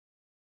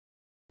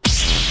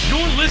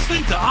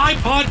listening to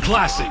iPod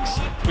Classics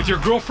with your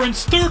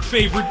girlfriend's third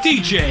favorite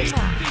DJ,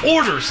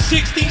 Order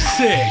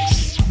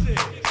 66.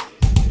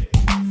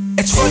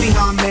 It's funny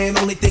how a man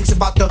only thinks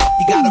about you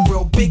got a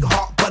real big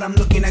heart, but I'm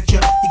looking at you.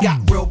 You got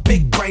real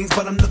big brains,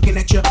 but I'm looking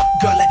at you.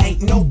 Girl, it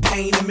ain't no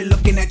pain in me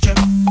looking at you.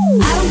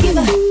 I don't give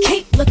a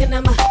keep looking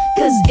at me,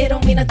 cause it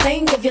don't mean a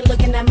thing if you're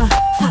looking at me.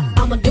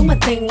 I'ma do my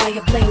thing while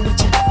you're playing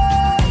with you.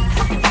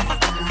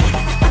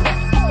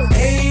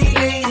 Hey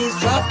ladies,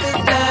 drop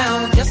it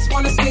down. Just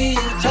wanna see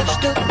you touch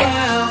the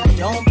ground.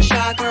 Don't be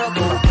shy, girl,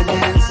 go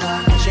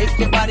bonanza. Shake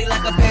your body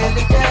like a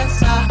belly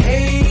dancer.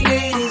 Hey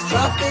ladies,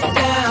 drop it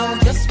down.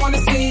 Just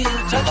wanna see you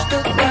touch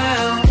the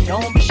ground.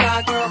 Don't be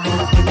shy, girl,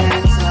 go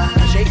bonanza.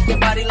 Shake your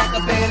body like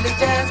a belly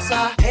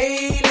dancer.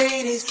 Hey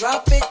ladies,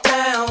 drop it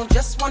down.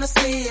 Just wanna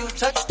see you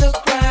touch the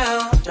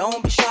ground.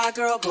 Don't be shy,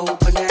 girl, go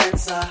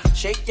bonanza.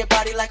 Shake your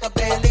body like a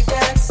belly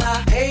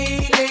dancer.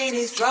 Hey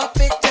ladies, drop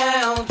it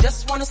down.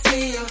 Just wanna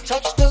see you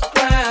touch the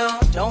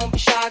ground. Don't be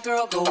shy,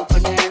 girl, go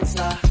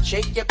bonanza.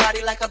 Shake your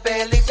body like a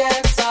belly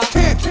dancer.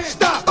 Can't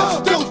stop,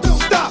 don't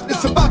stop.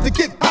 It's about to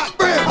get hot,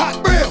 real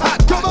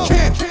hot, come on.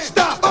 Can't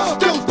stop,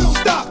 don't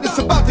stop. It's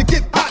about to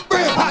get hot,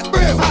 real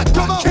hot,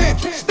 come on. Can't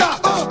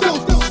stop,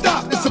 don't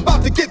stop. It's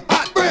about to get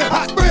hot, real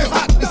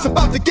hot. It's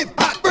about to get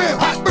hot, real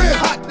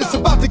hot. It's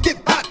about to get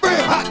hot,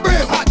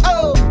 real hot.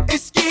 Oh,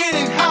 it's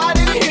getting hot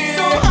in here,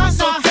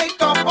 so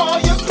take off all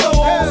your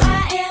clothes. I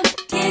am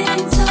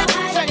getting so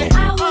hot,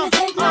 I wanna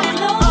take my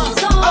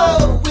clothes off.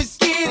 Oh, it's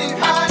getting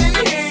hot in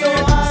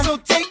here, so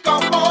take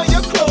off all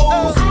your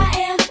clothes. I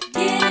am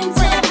getting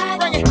so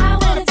hot, I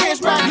wanna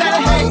take my Let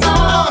it hang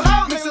clothes off.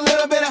 on. Mix a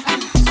little bit of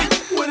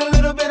with a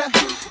little bit of,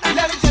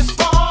 let it just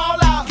fall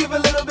out. Give a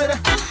little bit of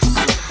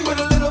with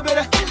a little bit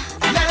of,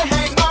 let it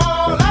hang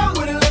all out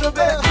with a little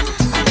bit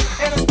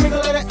and a sprinkle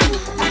of it.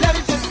 Let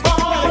it just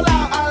fall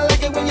out. I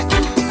like it when you,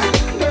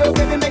 girl,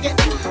 baby, make it.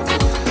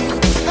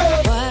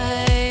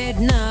 White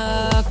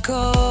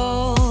knuckles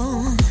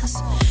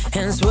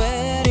and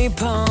sweaty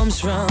palms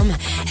from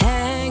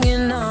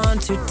hanging on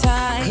too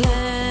tight.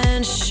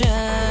 Clenched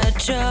shut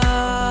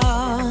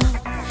jaw.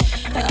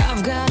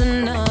 I've got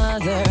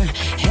another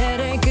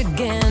headache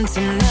again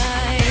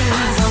tonight.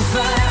 Eyes on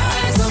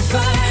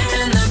fire,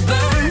 and the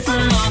burn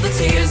from all the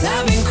tears.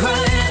 I've been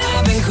crying,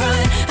 I've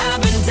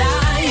been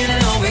dying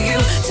over you.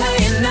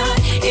 Tying knot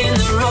in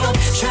the rope,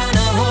 trying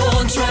to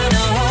hold,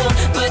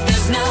 but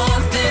there's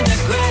nothing to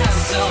grab,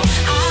 so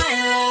I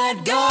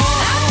let go.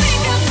 I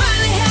think I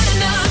finally had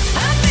enough.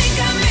 I think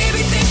I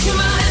maybe think too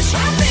much.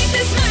 I think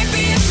this might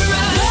be it for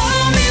us.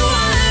 Blow me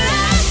one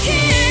last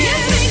kiss. You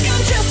think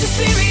I'm just as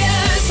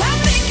serious? I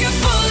think you're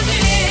full of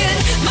it.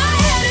 My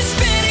head is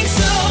spinning,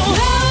 so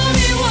blow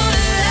me one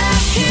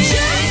last kiss.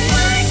 Just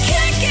when it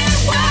can't get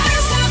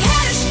worse, I've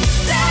had a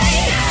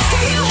day.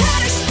 You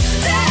had a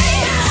day.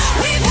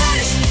 We've had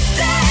a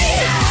day.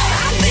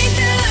 I think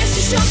that life's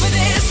too short for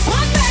this.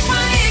 Want back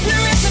my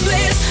ignorance and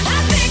bliss. I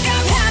think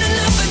I've had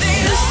enough of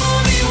this. Blow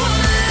me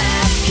one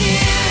last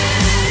kiss.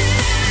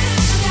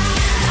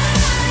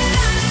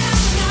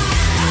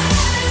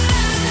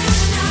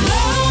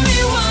 Blow me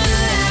one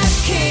last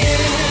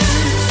kiss.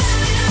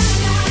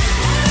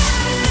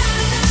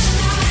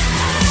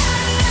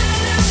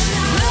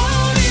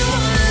 Blow me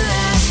one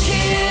last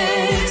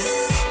kiss.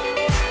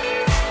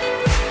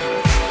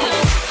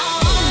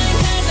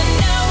 Cause I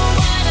know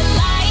what I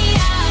like,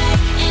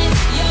 and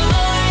you're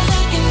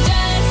looking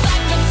just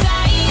like I'm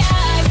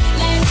tired.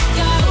 Let's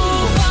go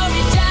for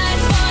it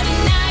just for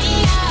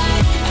tonight.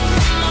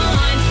 Come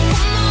on,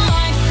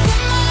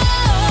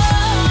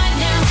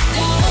 now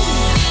don't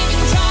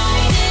even try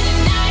to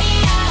deny.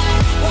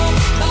 We're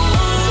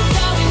both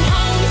going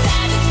home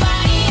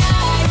satisfied.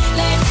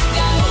 Let's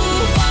go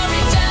for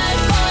it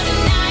just for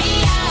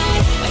tonight.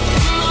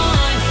 Come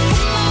on.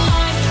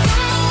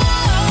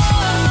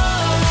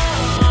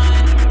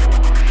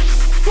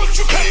 What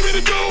you came here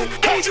to do?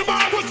 Hold your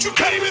mind. What you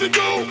came here to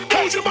do?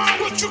 Hold your mind.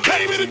 What you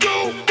came here to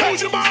do?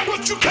 Hold your mind.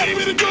 What you came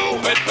here to do?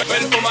 Well,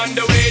 I'm on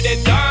the way the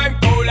time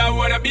cold. I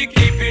wanna be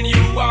keeping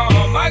you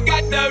warm. I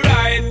got the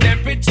right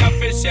temperature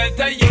for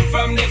shelter you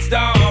from the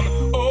storm.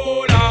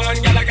 Hold on,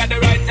 girl, I got the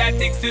right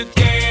tactics to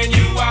turn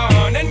you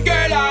on. And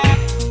girl, I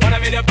wanna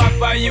be the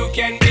papa, you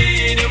can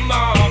be the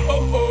mom.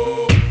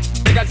 Oh.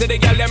 Because the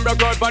girl them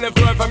broke out on the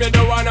floor. From you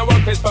don't wanna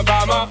work this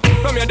performer.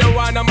 From you don't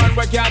wanna man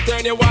where can't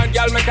turn you on.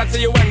 Girl, make I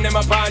see you when them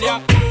upon ya.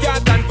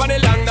 Can't stand for the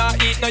long, nah.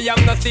 Eat no yam,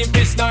 no steamed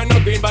fish, no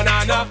green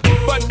banana.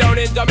 But down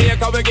in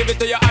Jamaica, we give it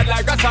to you hot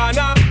like a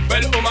sauna.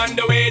 Well, I'm on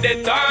the way,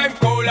 the time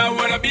cold. I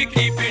wanna be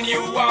keeping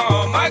you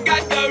warm. I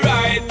got the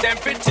right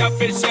temperature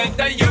for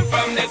shelter you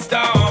from the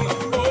storm.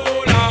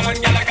 Hold on,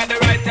 girl, I got the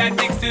right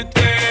tactics to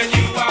turn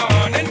you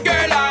on. And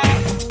girl, I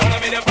wanna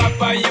be the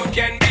papa, you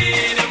can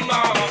be the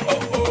mom. Oh.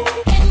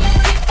 Can you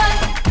keep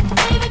up,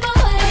 baby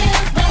boy?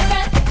 Lose my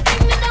breath.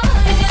 Bring the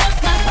noise, lose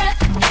my breath.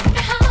 Hit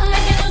me hard,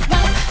 lose my.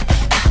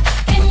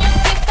 Can you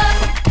keep up,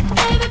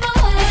 baby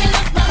boy?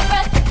 Lose my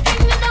breath.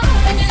 Bring the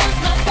noise, lose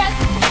my breath.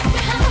 Hit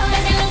me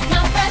hard, lose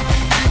my breath.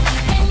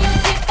 Can you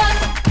keep up,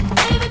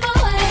 baby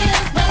boy?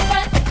 Lose my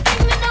breath.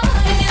 Bring the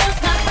noise, lose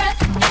my breath.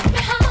 Hit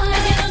me hard.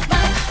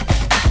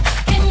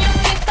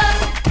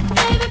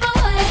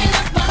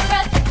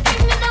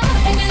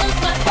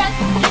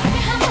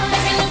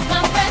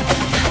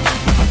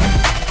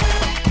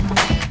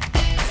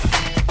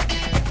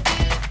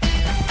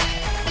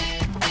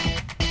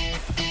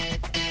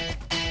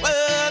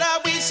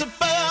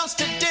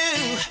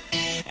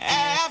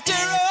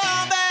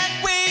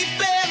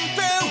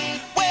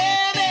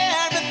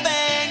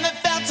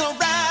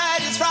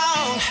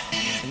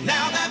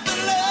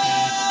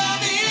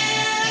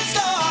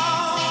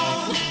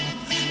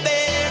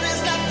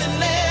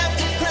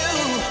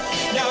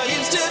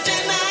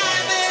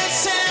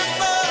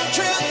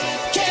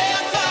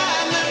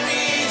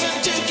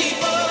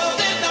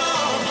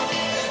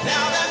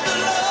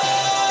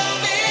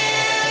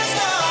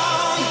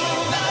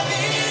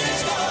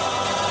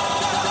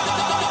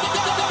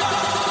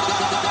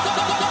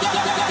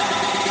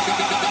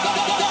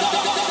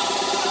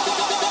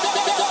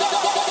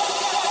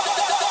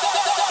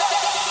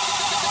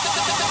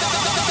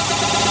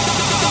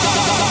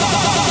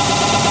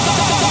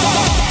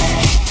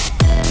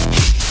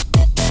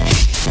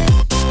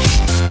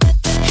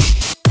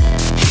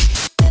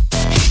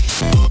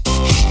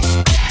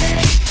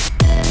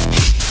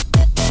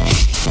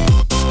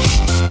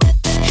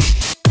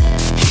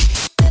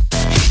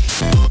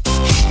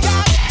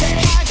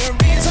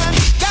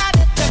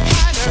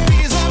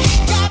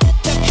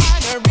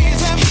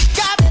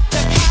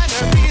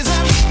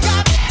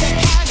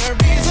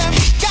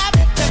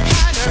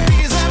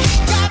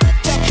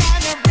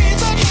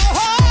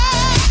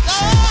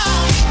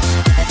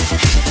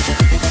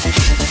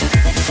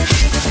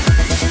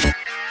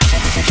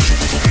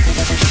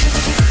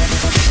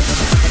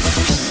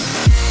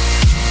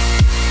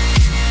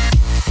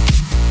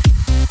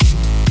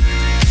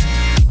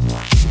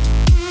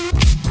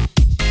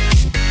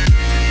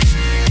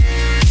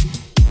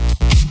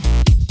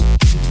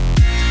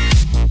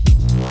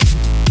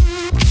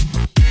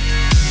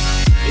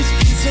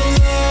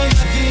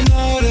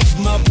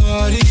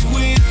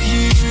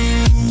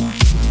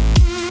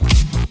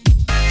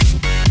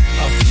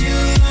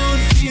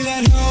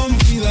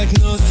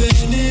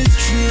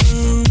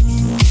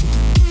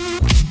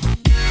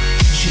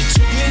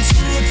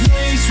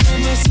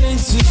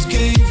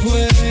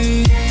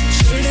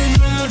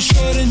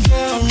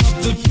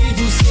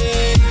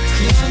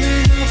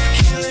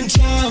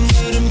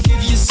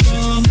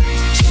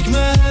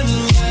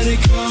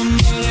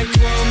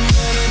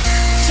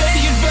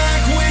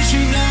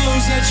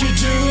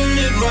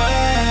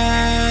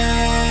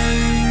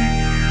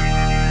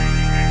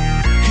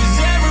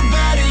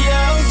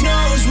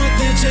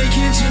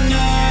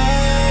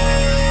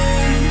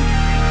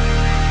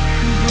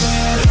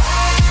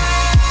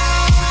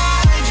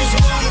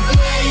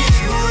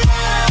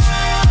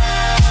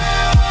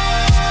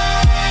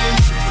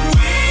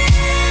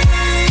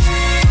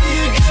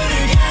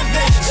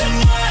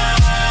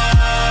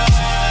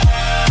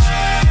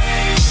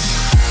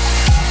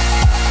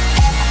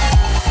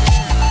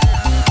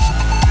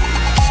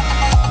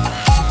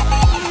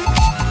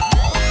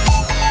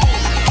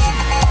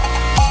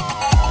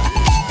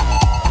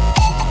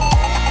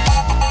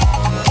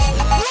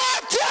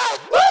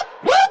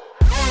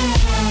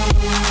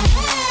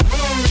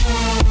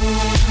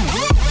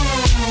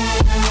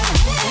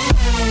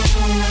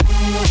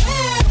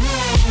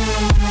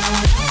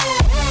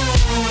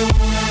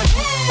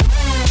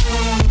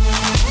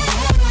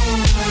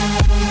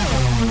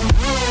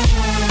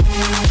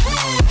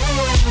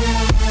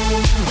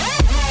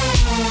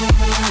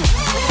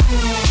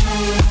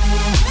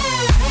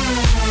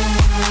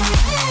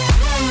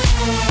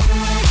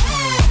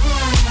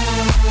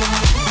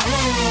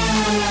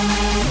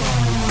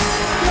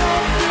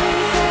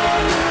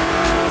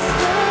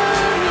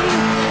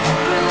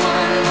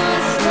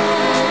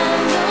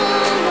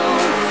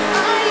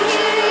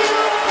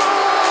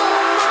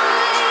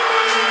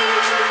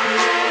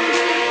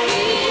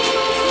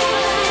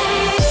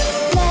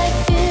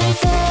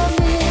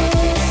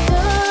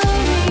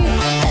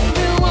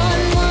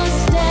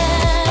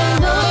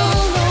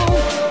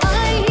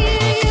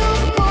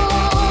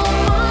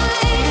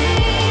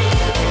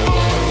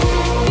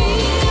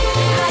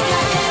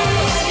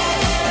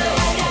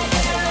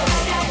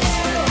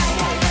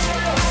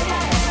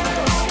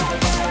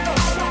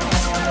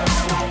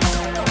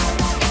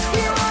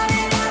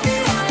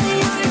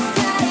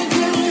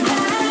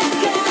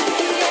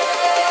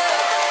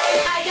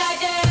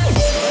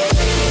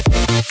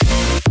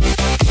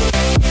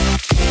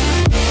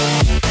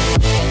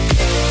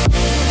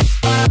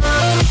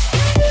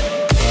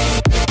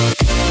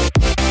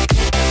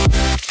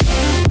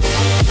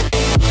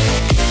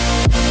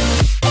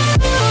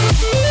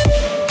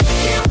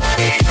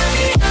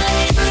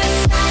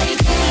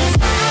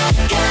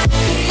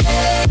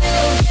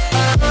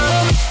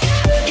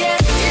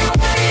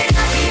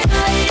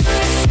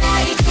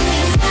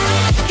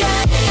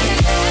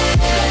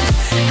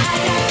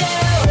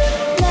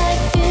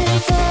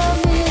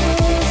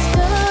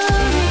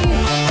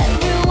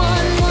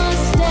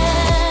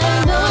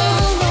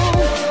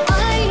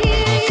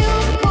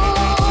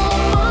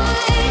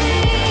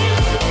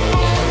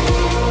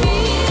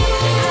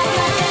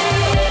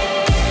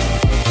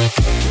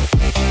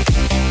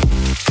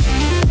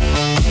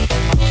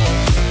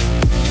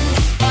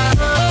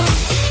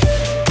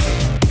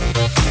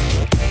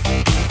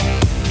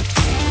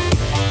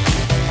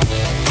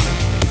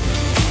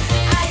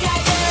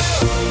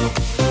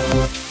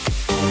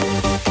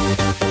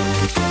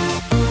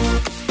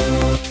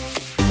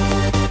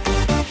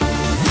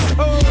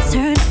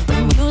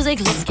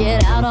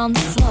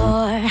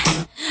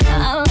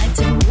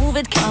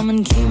 Come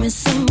and give me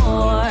some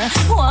more.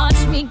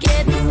 Watch me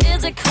getting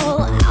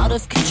physical, out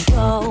of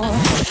control.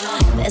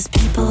 There's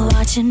people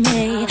watching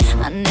me,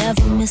 I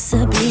never miss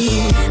a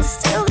beat.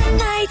 Still the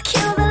night,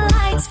 kill the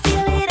lights,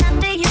 feel it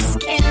under your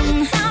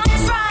skin.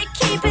 That's right,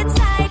 keep it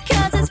tight,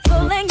 cause it's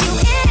pulling you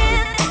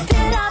in. Pump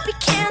it up, you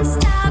can't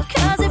stop,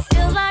 cause it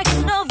feels like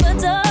an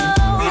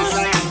overdose.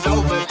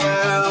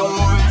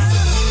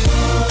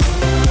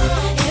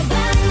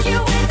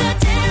 Evacuate the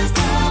dance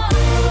floor.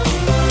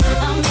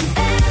 I'm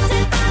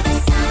infected by the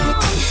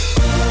sound.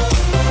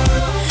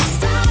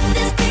 Stop,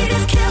 this beat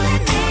is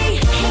killing me.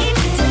 Hey,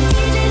 the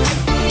DJ, let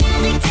the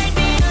music take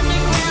me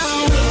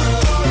underground.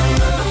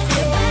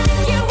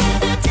 Evacuate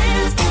the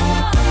dance floor.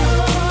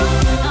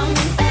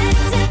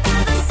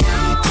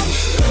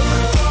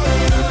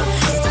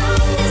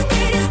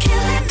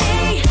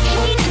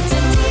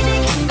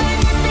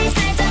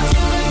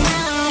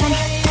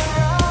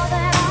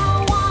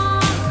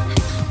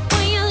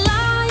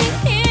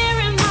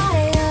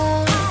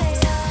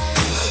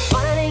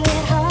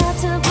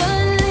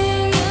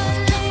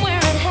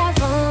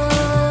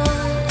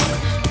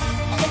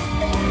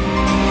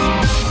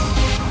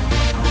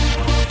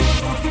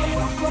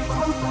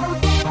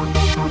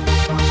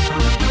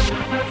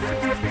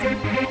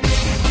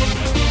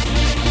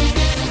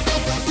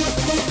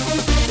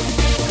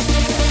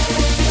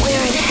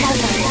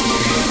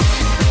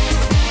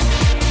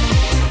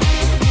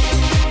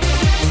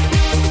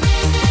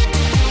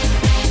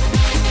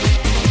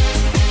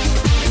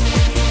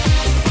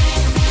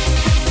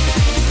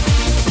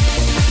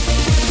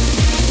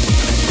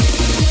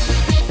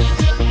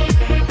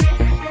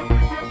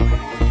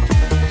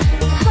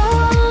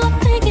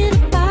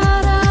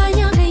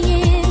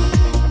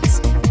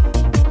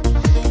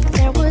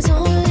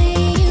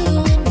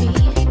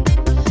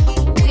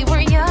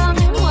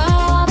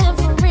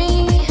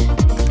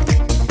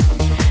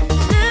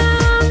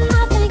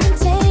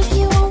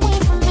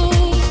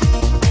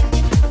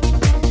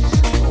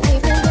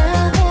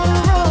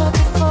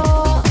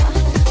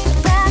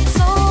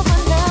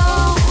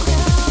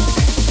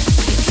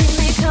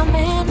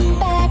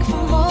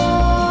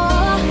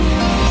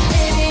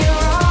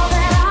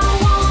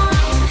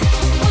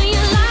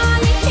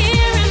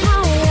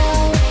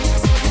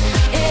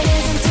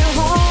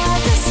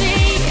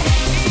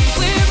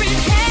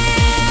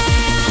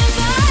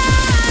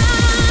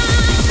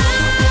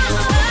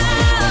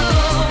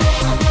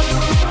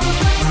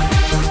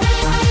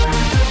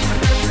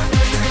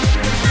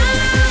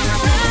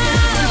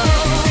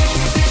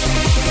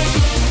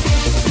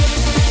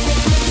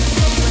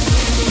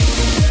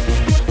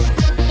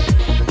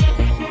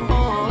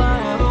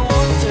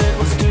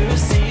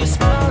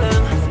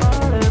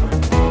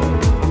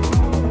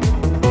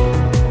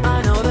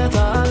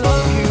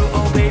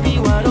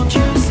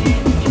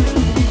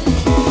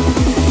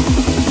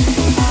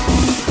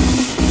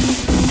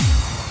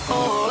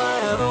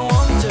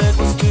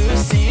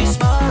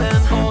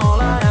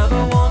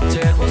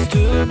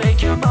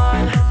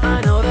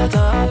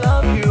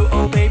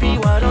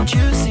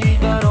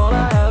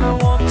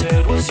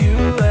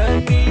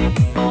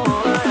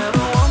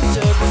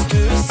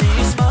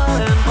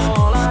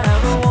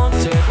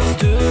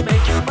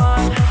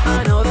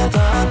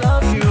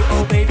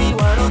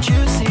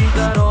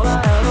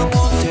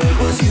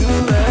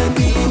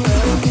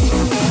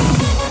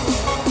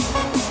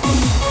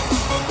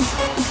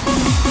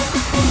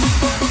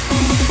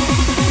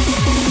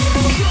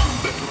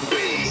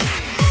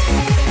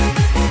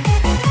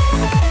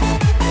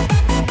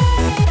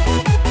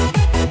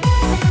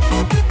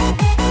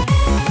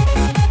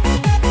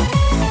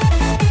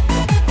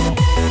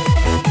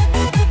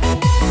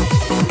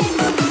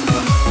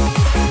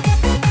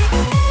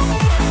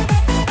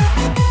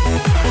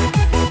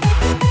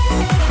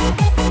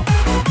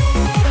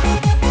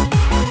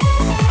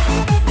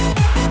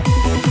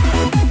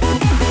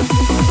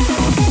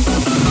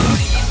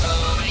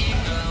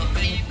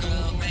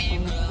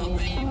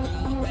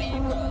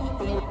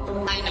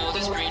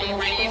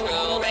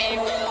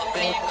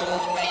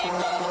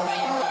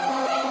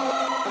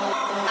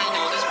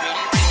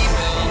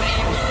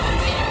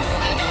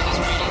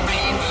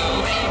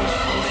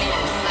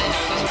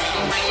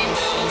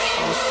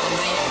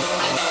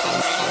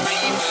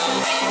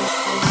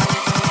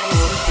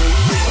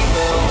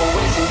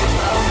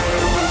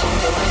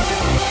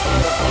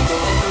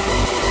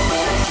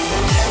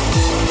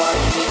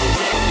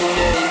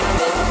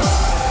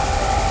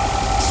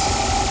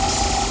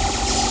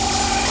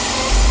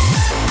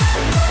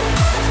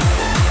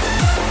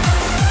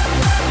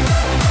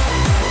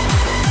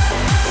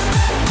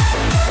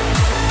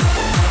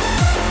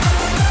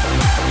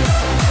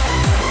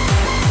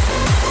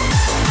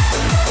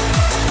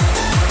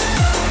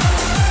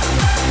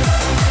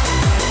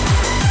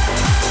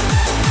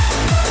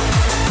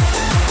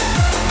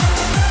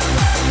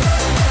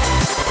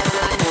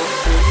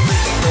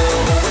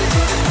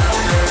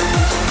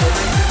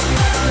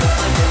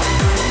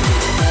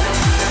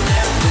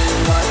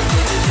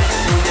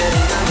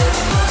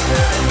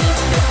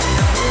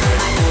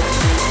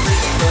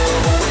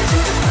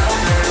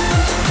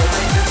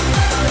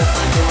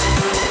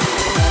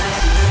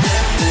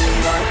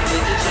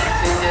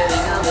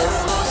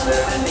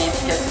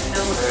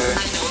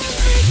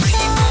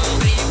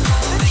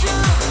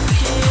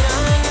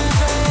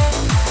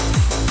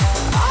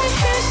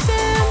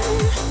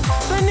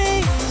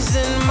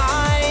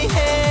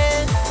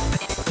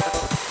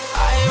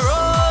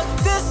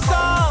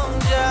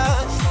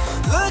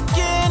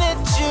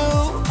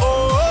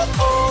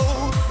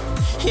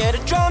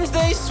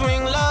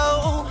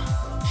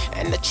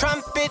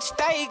 trumpets,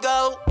 they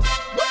go.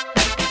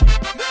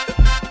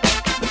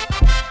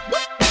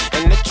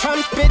 And the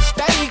trumpets,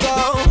 they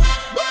go.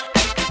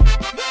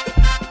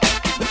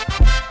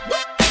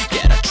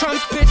 Yeah, the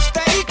trumpets,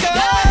 they go.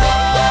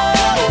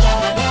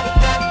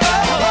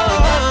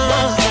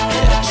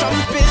 Yeah, the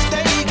trumpets,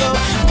 they go.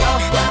 Go,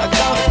 go,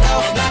 go,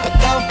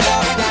 go,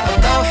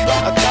 go,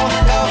 go,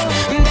 go,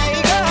 they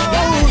go.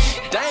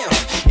 Damn,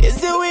 is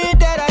it weird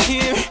that I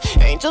hear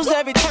angels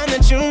every time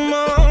that you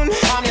moan?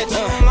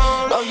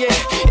 Oh yeah,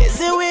 is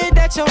it weird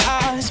that your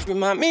eyes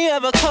remind me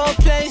of a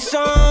Coldplay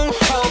song?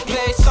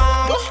 Coldplay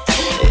song.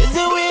 Is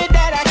it weird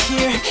that I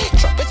hear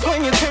trumpets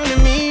when you're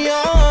turning me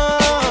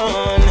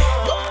on?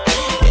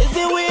 Is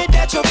it weird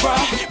that your bra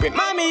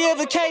remind me of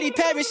a Katy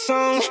Perry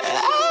song?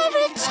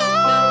 Every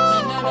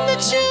time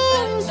that you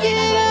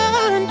get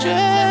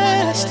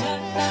undressed,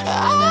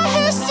 I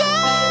hear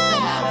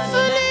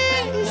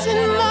symphonies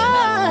in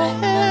my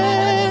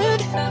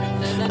head.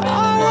 I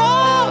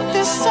wrote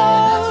this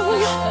song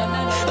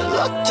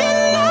looking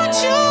at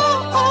you.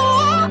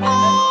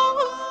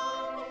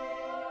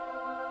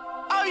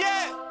 Oh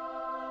yeah.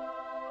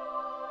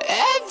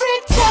 Every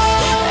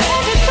time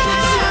you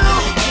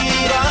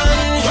get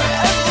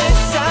undressed, every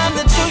time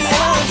that you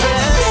get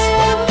undressed,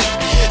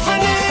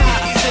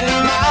 symphonies in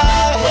my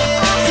head,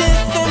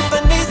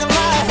 symphonies in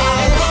my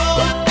head.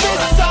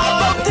 This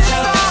song,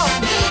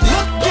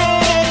 looking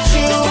at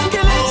you,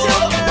 girl.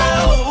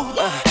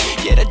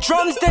 Yeah, the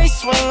drums they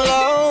swing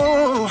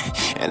low,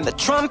 and the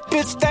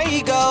trumpets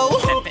they go.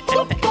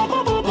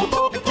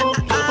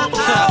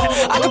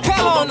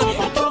 Acapella on them,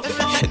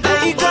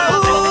 there you go.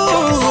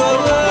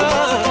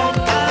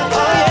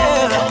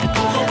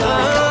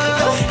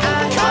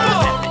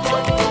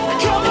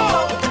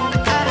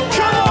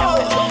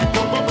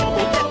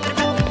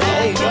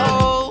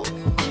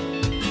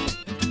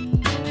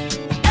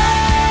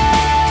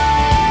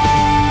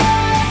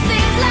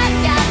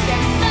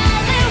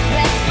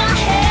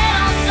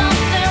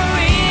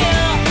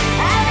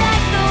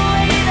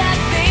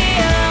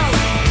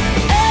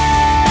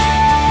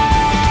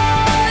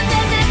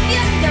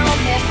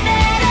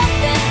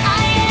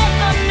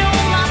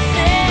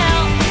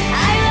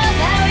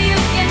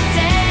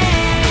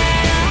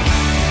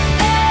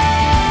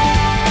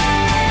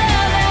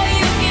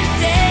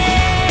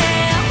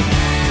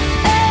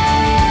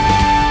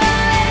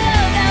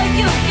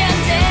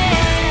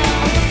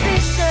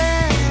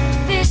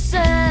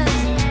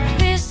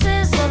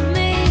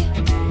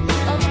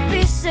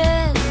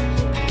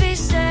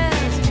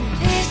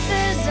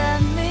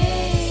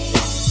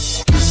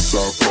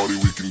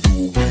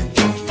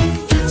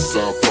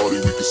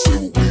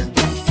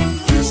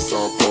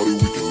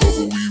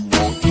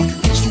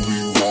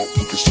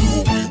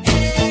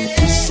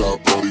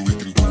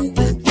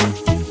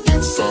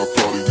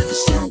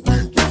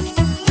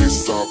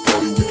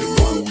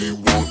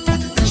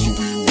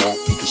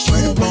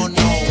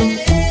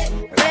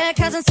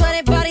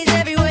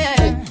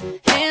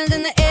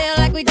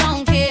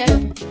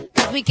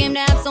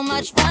 From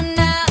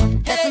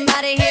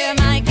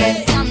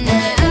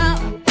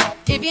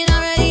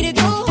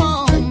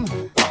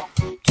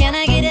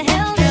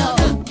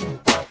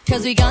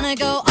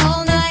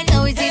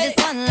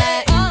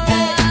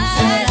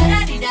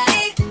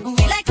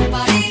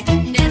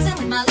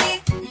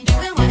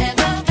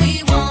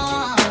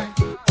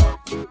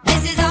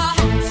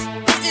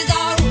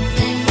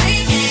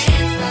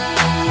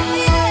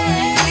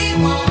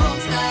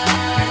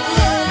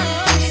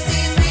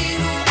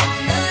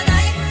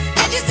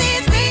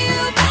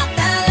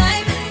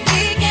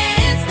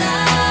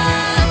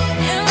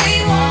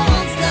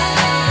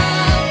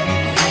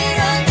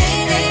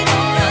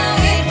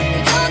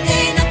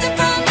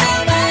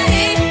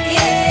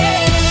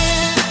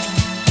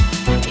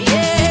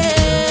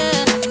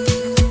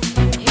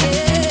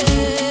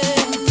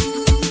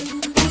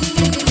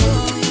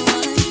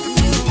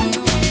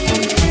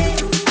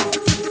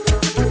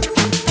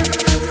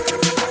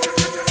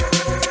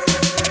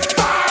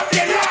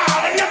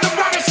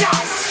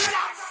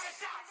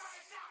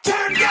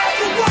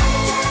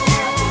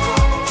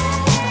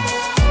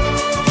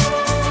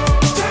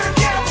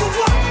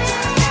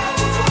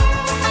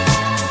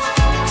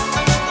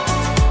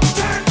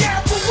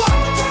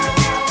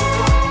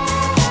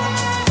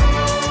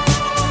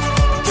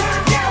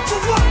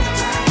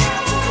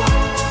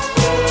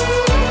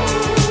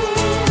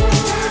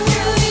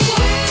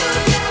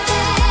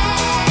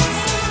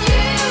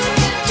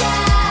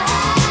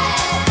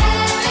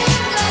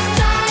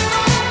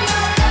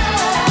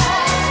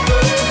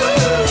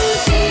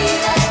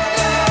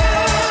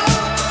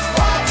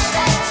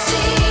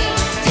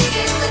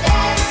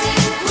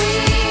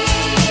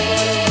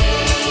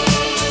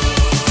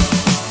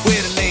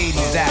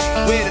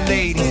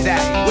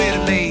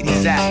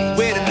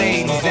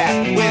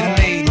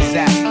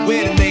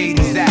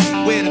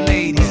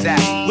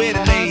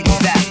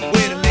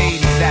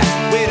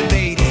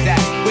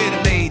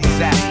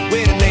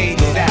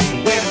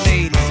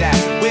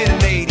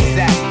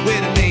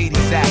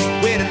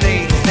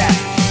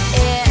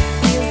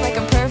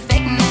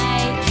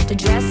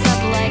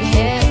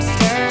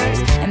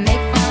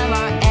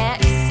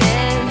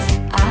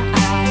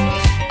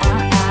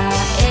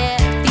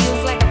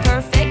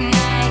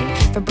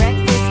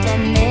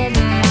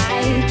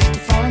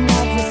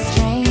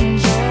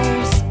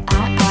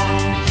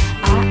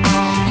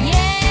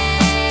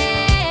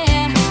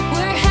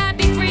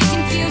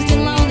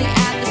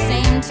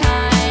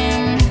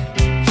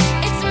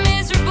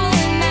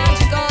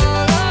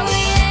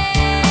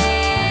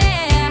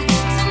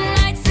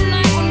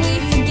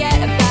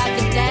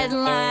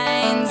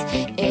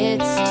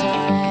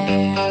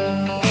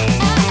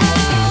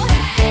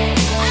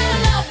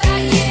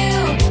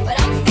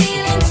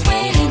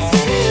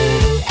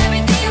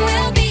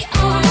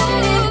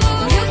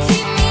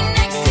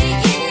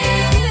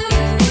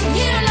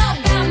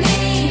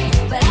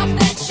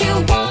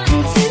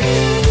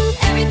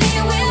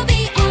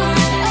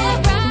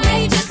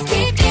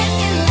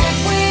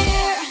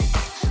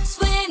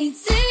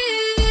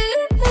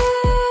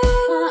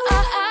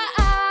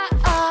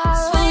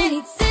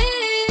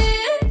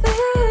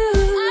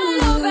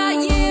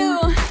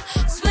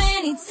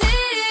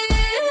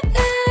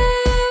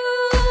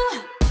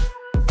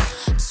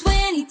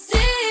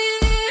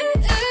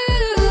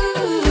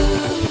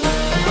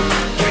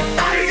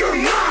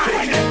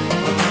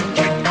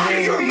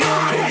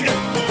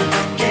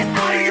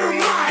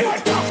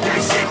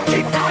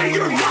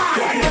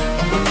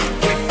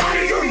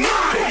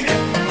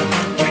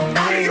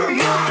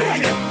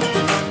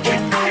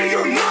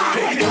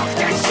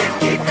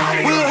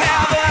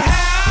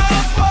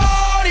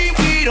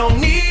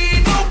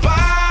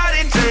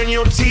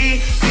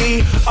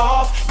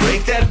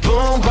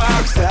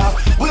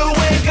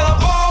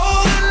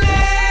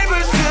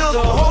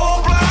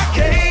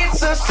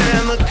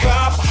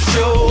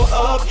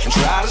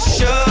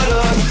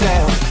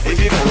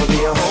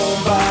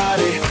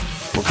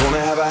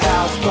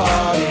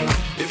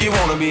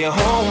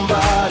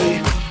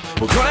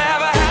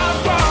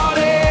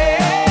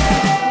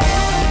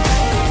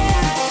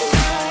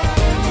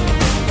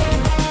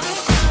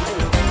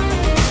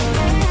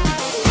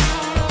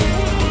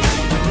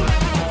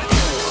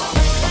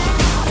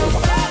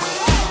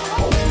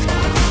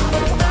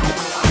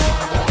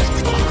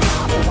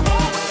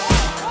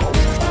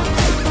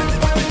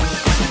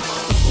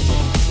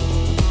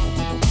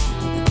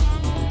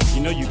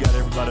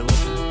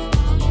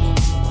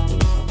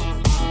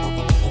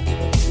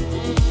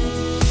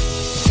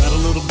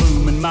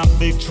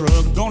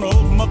truck. Gonna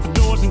open up the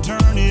doors and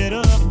turn it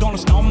up. Gonna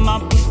stomp my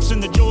boots in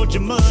the Georgia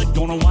mud.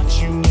 Gonna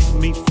watch you make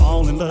me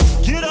fall in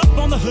love. Get up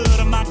on the hood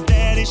of my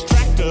daddy's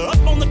tractor.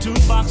 Up on the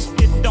toolbox,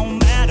 it don't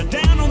matter.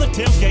 Down on the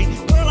tailgate,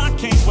 girl, I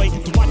can't wait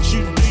to watch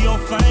you do your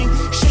thing.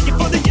 Shake it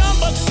for the young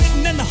bucks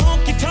sitting in the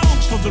honky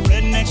tonks. For the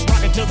rednecks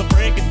rocking till the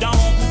break of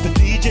dawn. The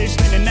DJ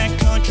spinning that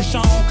country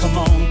song. Come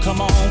on,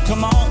 come on,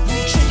 come on.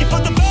 Shake it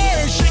for the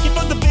birds, shake it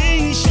for the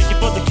bees. Shake it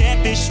for the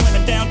catfish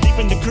swimming down deep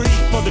in the creek.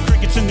 For the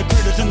crickets and the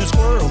critters and the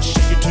squirrels.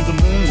 Shake it to the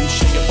moon,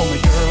 shake it for me,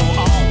 girl.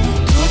 Oh,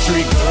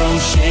 country girl,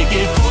 shake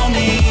it for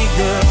me,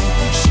 girl.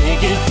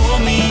 Shake it for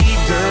me,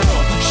 girl.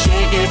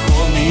 Shake it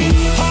for me.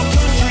 Oh,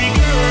 country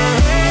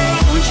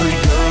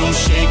girl,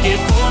 shake it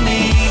for me,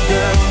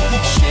 girl.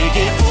 Shake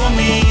it for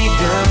me,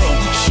 girl.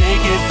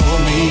 Shake it for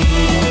me.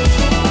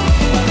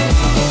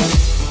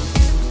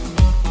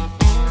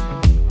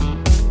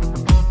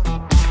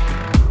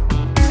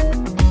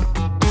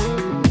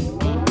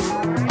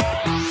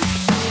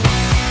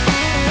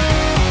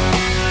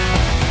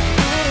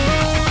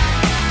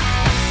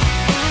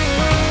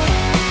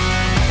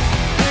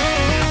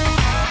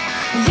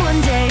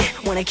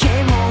 When I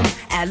came home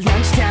at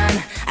lunchtime,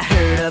 I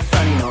heard a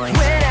funny noise.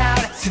 Went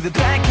out to the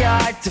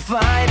backyard to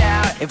find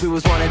out if it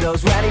was one of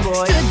those rowdy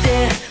boys. Stood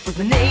there with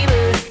my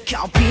neighbor,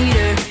 called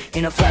Peter,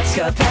 in a flat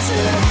Scott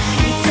Pasadena.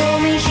 He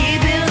told me he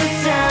built a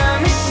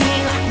time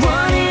machine,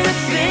 wanted to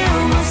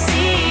film a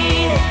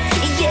scene.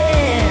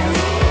 Yeah,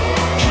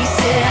 he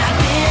said I've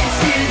been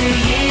to the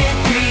year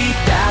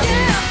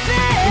 3000.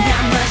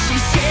 Not much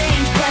has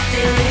changed, but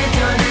they lived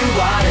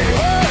underwater.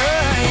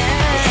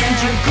 And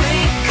your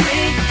great,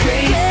 great,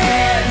 great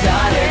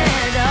granddaughter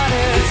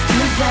is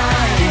doing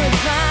fine.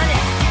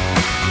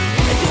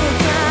 Doing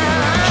fine.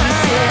 He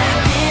said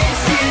I've been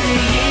to the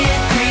year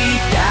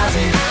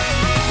 3000.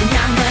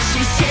 Not much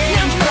has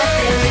changed, but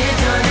they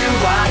lived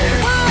underwater.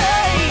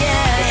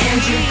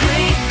 And your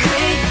great,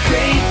 great,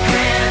 great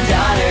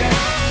granddaughter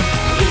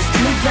is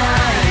doing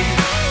fine.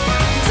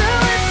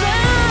 Doing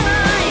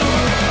fine.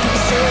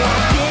 So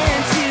I've been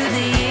to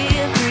the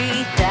year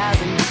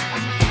 3000.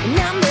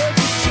 Not much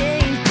has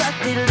changed, but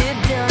they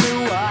lived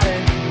underwater.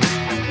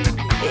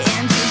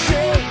 And your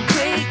great,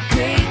 great,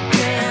 great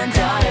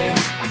granddaughter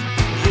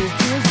is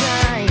doing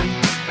fine.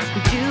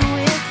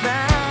 Doing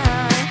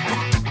fine.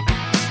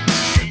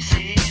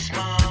 Stacy's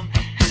mom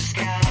has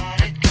got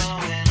it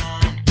going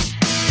on.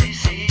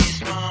 Stacy's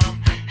mom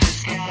has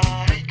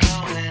got it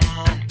going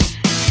on.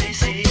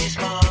 Stacy's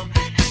mom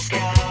has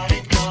got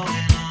it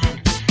going on.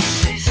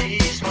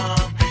 Stacy's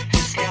mom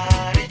has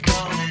got it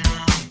going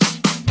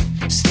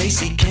on.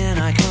 Stacy, can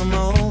I come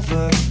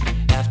over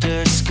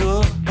after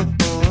school?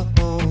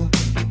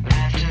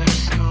 After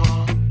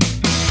school,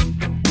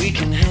 We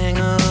can hang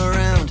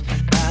around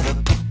by the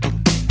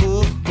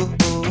pool.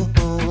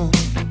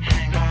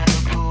 hang by the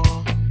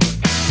pool.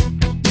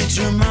 Did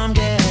your mom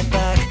get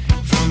back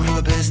from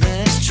her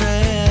business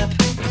trip?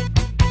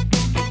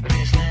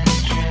 Business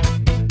trip.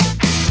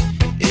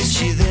 Is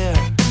she there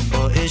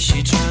or is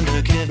she trying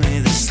to give me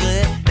the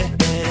slip? Give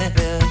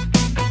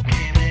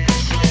me a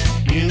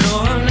slip. You know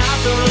I'm not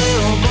the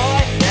little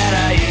boy that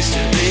I used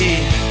to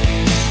be.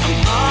 I'm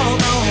all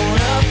grown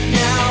up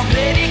now,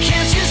 baby,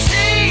 can't you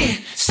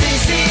see?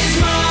 Stacy's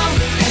mom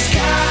has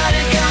got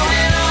it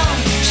going on.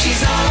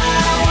 She's all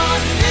I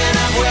want and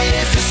I've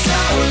waited for so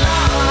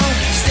long.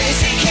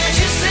 Stacy, can't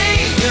you see?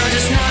 You're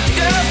just not the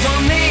girl for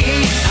me.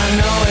 I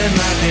know it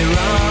might be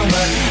wrong,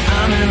 but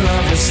I'm in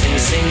love with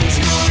Stacy's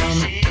mom.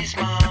 Stacy's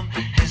mom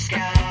has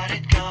got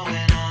it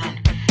going on.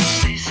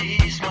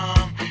 Stacy's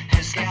mom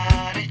has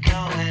got it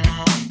going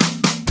on.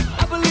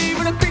 I believe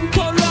in a thing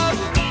called love.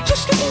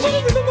 Just listen to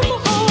the rhythm of my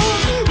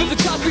heart. There's a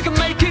chance we can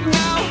make it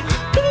now.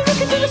 Let me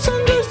look until the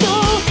sun goes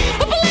down.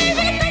 I believe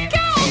in a thing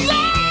called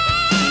love.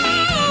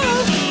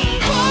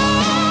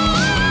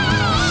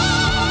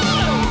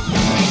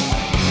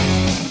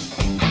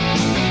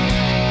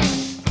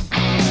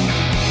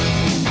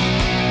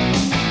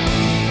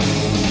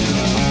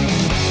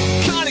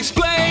 Can't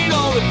explain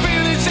all the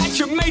feelings that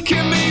you're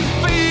making me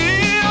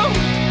feel.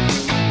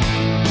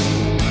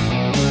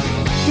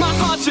 My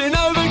heart's in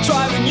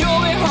overdrive and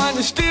you're behind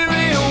the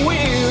steering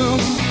wheel.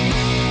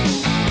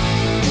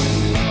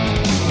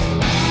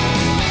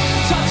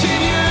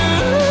 Touching you,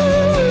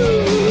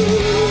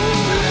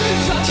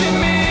 touching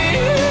me,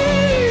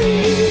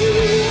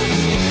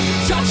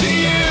 touching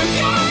you,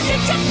 yeah,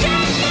 you're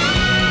touching me.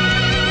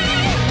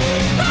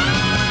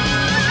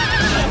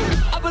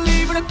 I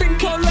believe in a thing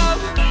called love.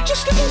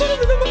 Just listen to the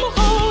rhythm of my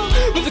heart.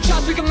 With a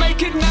chance we can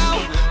make it now.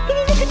 Let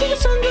me look until the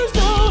sun goes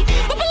down.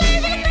 I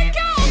believe in a thing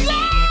called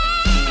love.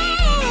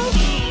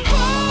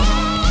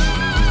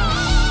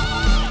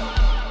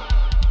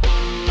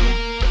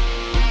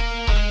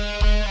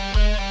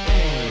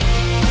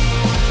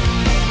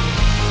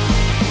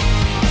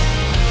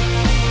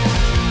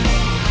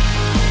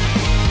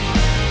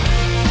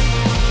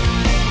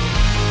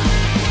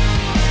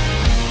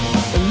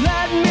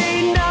 Let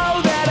me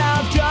know that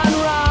I've done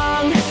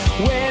wrong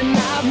when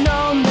I've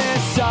known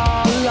this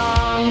all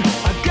along.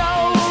 I go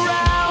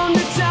around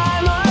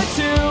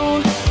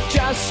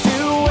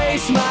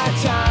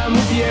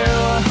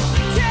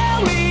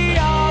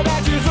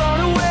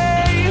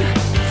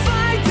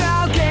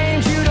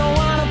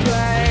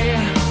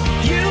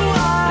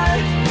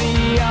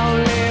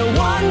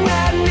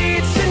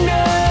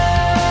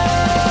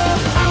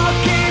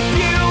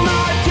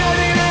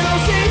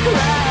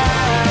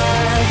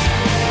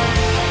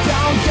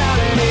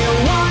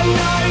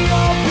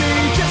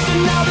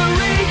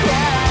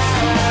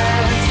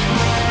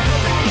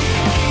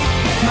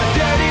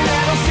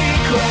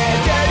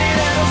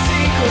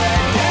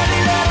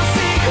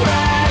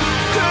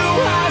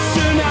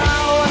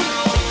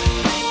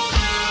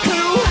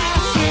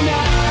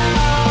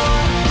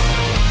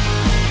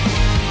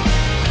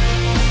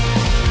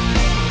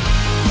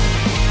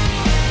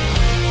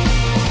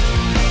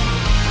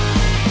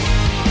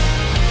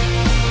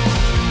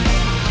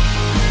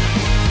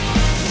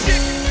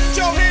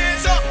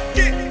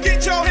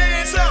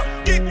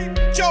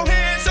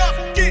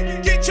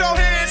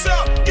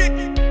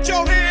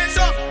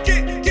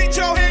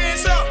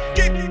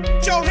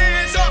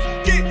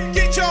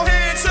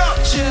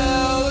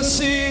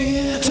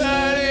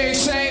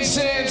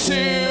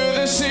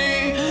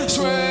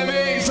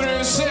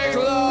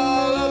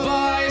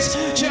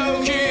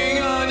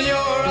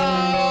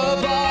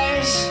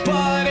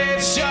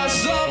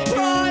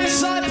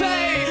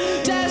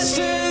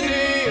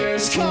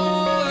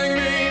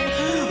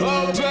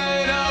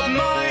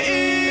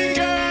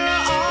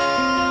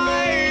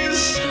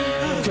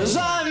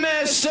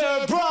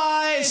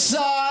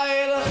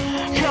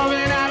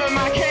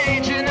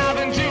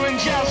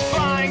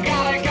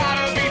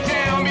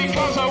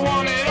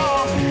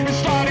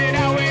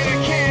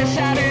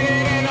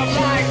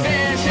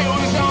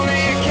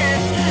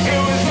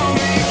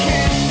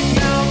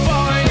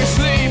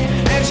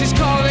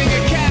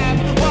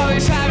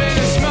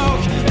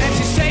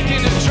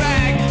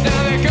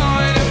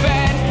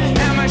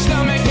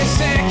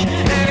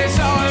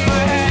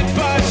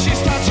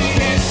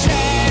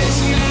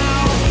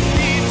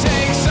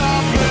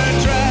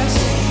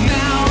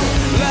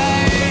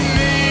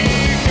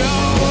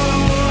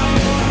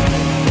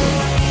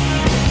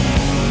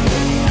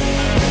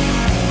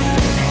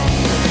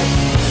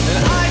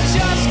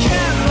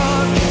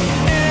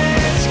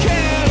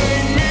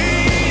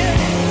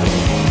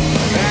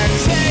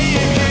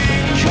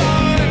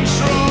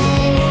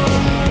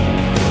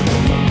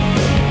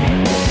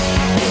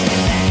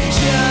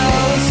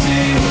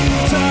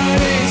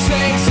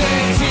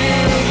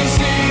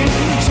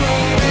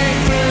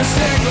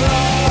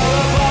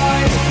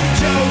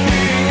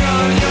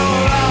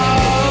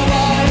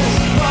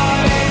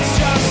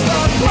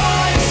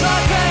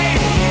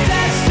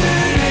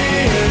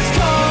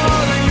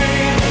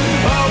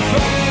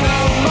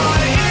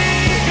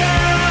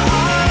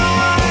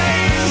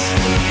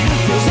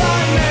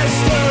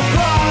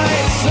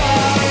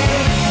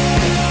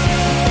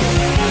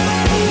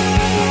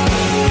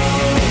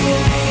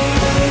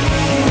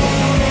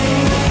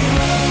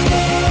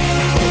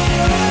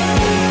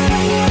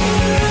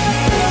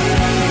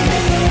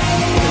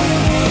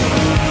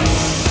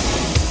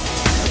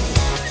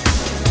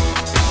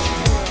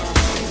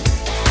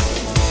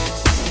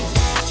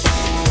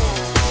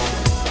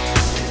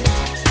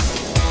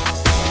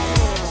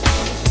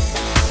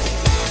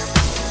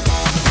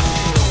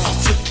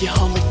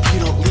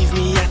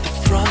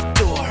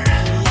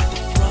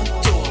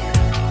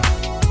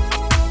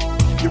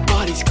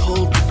body's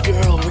cold, but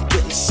girl, we're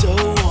getting so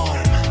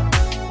warm.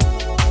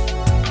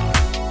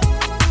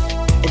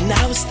 And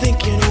I was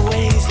thinking of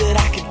ways that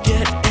I could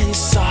get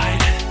inside.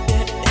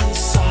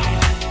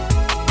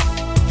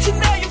 So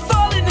now you're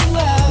falling in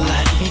love.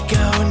 Let me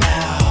go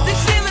now.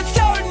 This feeling's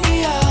tearing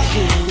me up.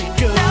 Here we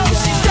go. Now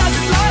she does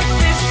it like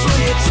this, will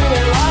you do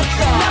it like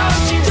that? Now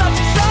she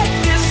touches like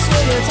this,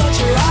 will you touch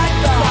it like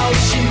that? Now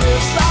she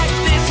moves like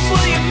this,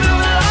 will you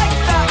move it like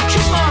that?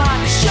 Come on,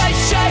 shake,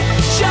 shake,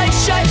 shake,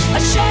 shake, I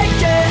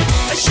shake it.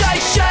 I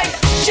shake, shake,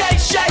 shake,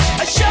 shake,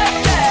 I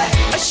shake it.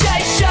 I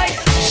shake, shake,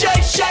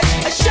 shake, shake,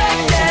 I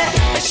shake it.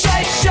 I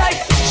shake, shake,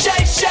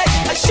 shake, shake,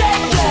 I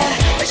shake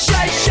it. I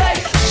shake,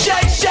 shake,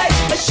 shake, shake,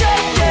 I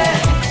shake it.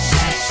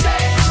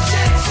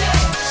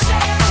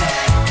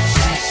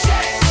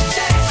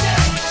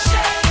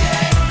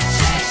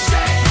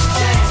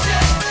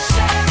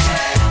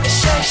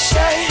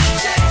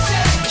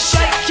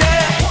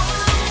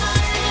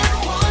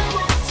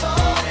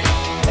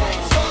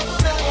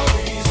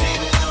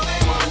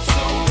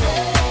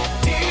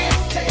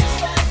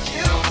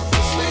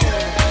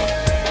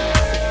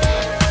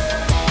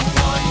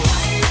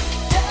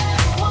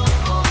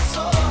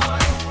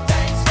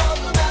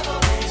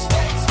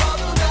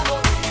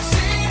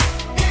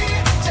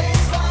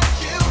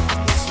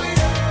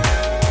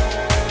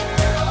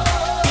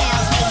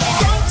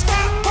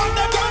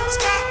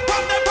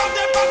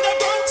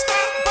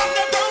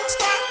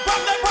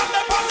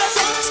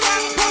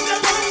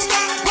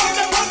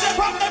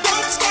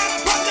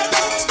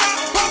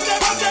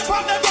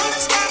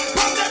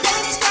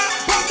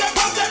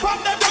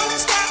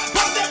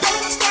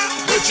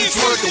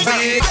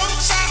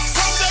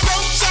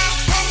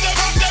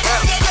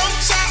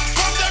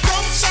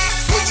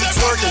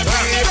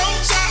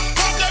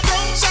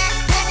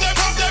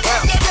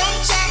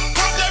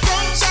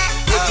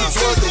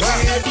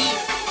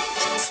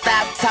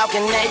 Stop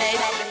talking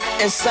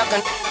and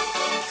sucking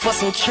for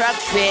some truck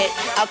fit.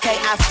 Okay,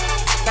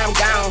 I'm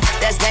gone.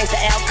 That's gangsta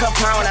Al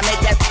Capone. I make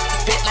that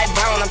spit like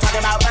bone. I'm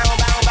talking about bone.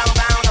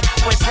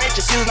 With French,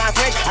 excuse my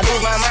French. I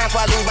lose my mind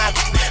before I lose my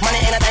money.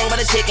 Ain't a thing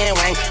but a chicken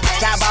wing.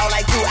 Job all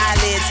like 2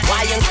 eyelids.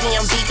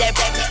 YMCM beat that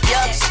back.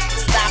 Yup,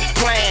 stop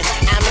playing.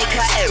 I make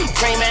her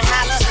scream and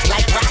holler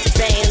like rock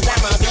bands.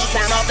 I'm a beast,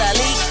 I'm off the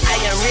leash. I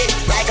am rich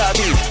like a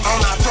bee. On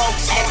my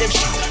proactive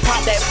shit, pop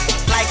that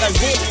like a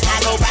zit.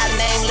 I go by the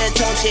name Lil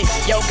Tunchi.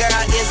 Yo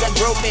girl is a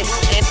groupie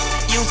and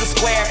use a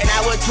square and I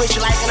would twist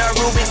you like in a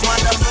Rubik's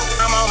Wonder.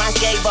 I'm on my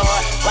skateboard,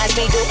 watch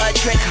me do a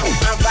trick. I'm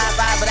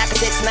 5'5", but I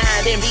can 6'9",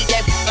 then beat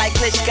that like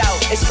Klitschko.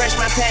 It's Fresh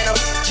Montana,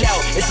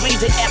 Joe. It's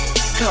Weezy F.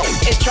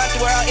 It's Truck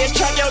the World. It's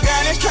Truck Your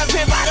Girl. It's Truck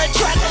Pimp by the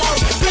Truckload.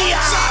 I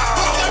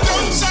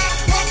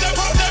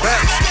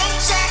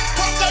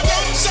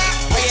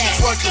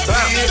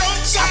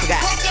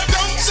forgot.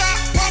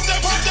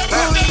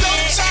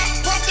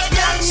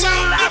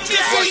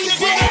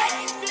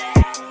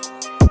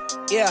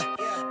 Yeah,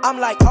 I'm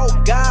like, oh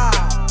God,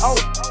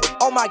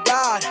 oh my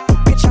God.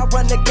 Bitch, I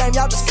run the game,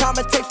 y'all just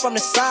commentate from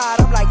the side.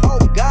 I'm like, oh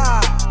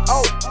God,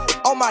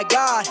 oh my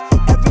God.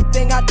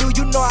 Everything I do,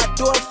 you know I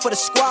do it for the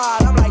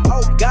squad. I'm like,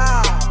 oh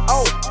God,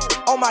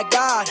 oh my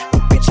God.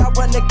 Bitch, I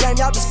run the game,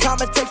 y'all just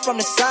commentate from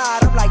the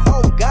side. I'm like,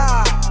 oh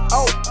God,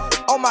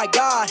 oh my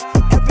God.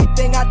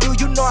 Everything I do,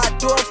 you know I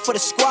do it for the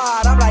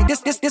squad. I'm like,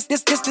 this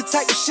the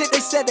type of shit they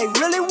said they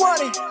really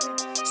wanted.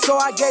 So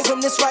I gave them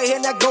this right here,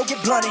 now go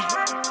get blunted.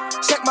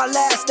 Check my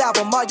last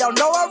album, all y'all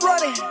know I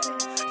run it.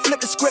 Flip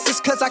the script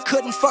just cause I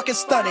couldn't fucking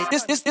stun it.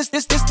 This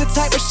the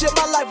type of shit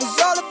my life is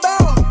all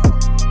about.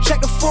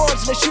 Check the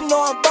Forbes list, you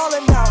know I'm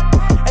ballin' out.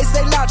 They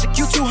say Logic,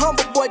 you too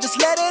humble, boy, just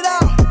let it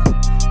out.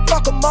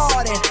 Fuck 'em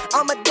all then,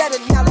 I'm a dead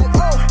it now. Like,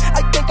 oh,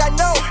 I think I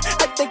know.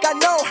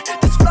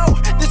 This flow,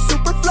 this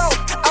super flow,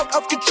 out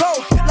of control.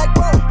 Like,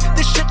 whoa,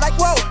 this shit like,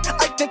 whoa,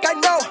 I think I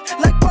know.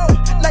 Like, whoa,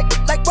 like,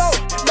 whoa,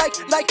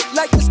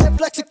 like this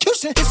level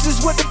execution. This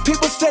is what the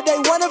people said they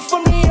wanted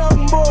from the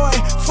young boy,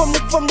 from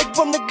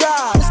the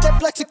guy. This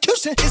level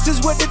execution. This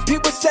is what the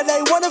people said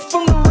they wanted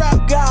from the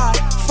rap guy,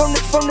 from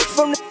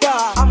the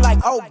guy. I'm like,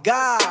 oh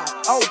God,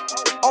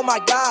 oh my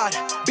God.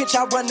 Bitch,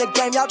 I run the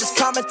game, y'all just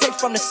commentate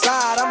from the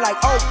side. I'm like,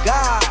 oh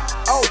God,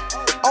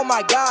 oh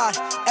my God.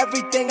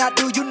 Everything I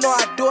do, you know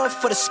I do it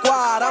for the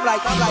squad. I'm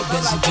like,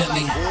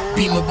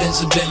 Beamer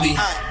Benz a Bentley,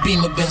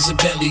 Beamer Benz a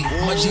Bentley.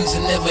 My jeans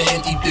are never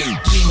empty.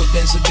 Beamer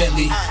Benz a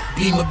Bentley,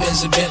 Beamer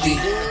Benz a Bentley,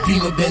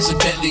 Beamer Benz a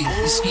Bentley.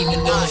 The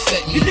scheming don't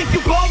affect me. You think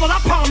you ball? Well, I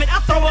palm it. I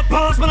throw up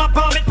bombs when I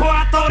bomb it. Boy,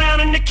 I throw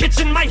down in the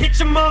kitchen. Might hit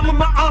your mom with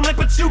my omelet,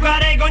 but you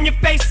got egg on your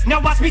face. Now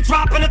watch me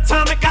drop an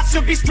atomic. I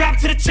should be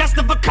strapped to the chest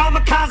of a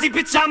kamikaze.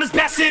 Bitch, I'm as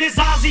bad shit as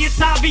Ozzy.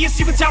 It's obvious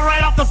you can tell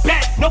right off the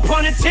bat. No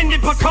pun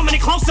intended, but come any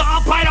closer,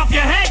 I'll bite off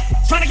your head.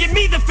 Trying to give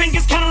me the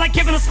fingers, kinda like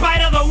giving a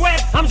spider the web.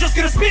 I'm just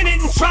gonna spin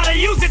it and try to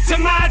use it to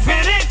my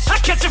advantage. I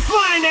catch a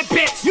fly in that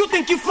bitch. You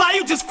think you fly,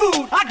 you just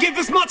food. I give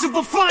as much of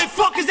a flying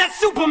fuck as that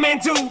Superman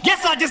do.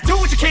 Guess I just do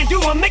what you can't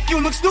do. I'll make you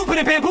look stupid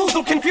and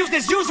bamboozled, confused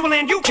as usual,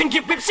 and you can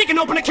get ripped. She can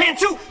open a can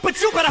too, but But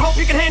you better hope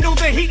you can handle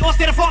the heat or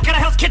stay the fuck out of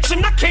Hell's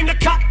Kitchen. I came to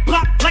cut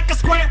block like a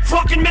square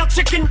fucking melt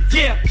chicken.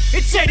 Yeah,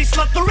 it's shady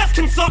slut. The rest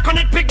can suck on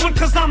that big one,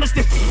 cause I'm as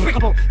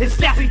despicable as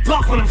Daffy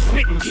Duck when I'm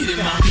spitting.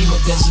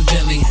 Beamer Benz a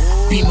Bentley,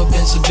 Beamer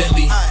Benz a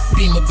Bentley,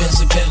 Beamer Benz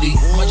a Bentley.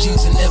 My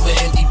jeans are never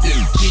empty.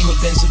 Beamer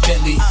Benz a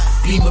Bentley,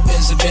 Beamer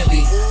Benz a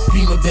Bentley,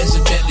 Beamer Benz a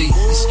Bentley.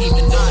 The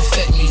scheming don't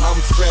affect me. I'm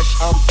fresh,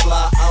 I'm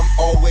fly, I'm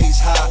always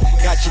high.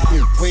 Got your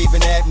bitch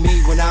waving at me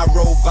when I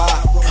roll by.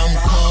 I'm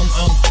calm,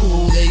 I'm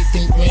cool,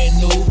 everything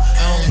brand new.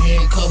 I don't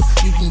handcuff,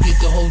 you can get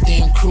the whole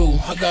damn crew.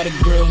 I got a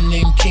girl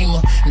named Kima,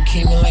 and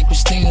Kima like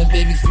Christina.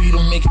 Baby, for you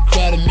don't make it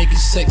cry to make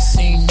it sex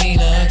seem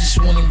meaner. I just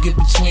wanna get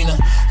between her,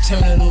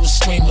 turn it over,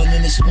 screamer.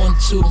 Then it's 1,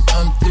 2,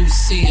 I'm through,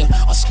 see her.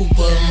 I scoop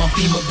her in my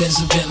Beamer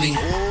Benz a Bentley,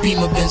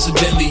 Beamer Benz a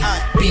Bentley,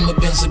 Beamer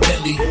Benz a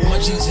Bentley. My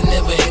jeans are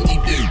never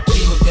empty.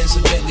 Beamer Benz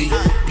a Bentley,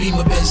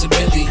 Beamer Benz a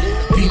Bentley,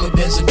 Beamer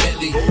Benz a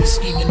Bentley. The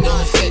scheming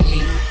don't affect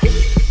me.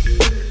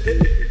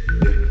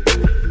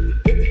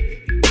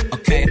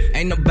 Okay,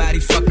 ain't nobody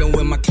fucking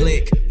with my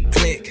click,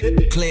 click,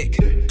 click,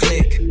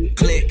 click,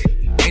 click.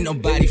 Ain't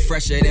nobody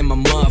fresher than my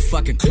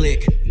motherfucking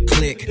click,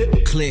 click,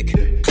 click,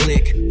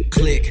 click,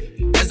 click.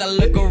 As I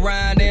look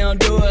around, they don't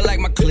do it like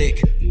my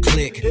click,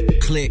 click,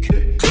 click,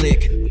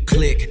 click,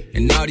 click.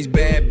 And all these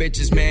bad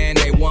bitches, man,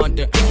 they want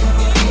the,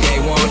 they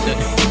want the,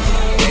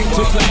 they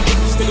want the.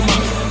 Stick 'em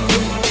up.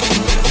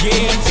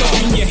 Yeah, I'm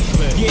talking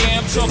yeah,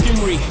 I'm talking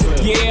re,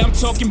 yeah, I'm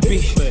talking B,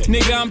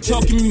 nigga, I'm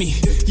talking me,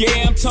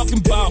 yeah, I'm talking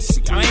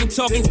bossy, I ain't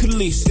talking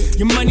Khalees,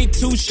 your money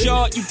too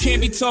short, you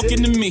can't be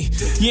talking to me,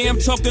 yeah, I'm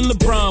talking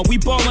LeBron, we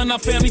ballin' our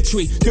family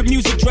tree, good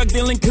music, drug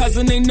dealing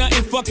cousin, ain't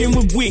nothing fucking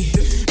with we,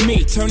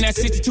 me, turn that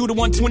 62 to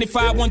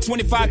 125,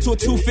 125 to a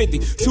 250,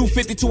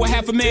 250 to a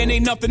half a man,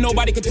 ain't nothing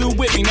nobody could do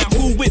with me, now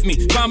who with me,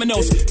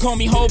 Vamonos, call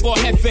me Hobo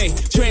Hefe,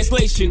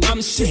 translation, I'm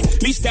the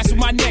shit, least that's what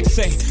my neck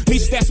say,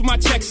 least that's what my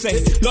check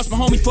say, lost my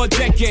homie for a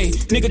decade,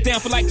 nigga down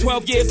for like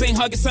 12 years, ain't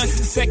hugging son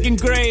since the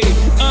 2nd grade.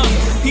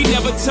 He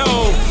never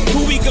told.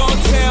 Who we gon'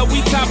 tell?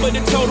 We top of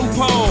the totem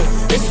pole.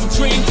 It's the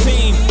dream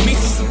team,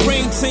 meets the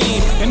supreme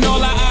team. And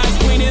all our eyes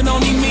green, it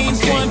only means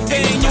one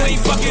thing. You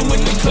ain't fucking with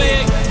the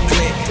click.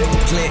 Click,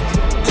 click,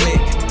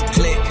 click,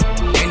 click.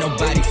 Ain't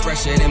nobody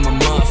fresher than my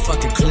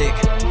motherfucking click,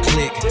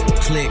 click,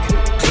 click,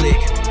 click,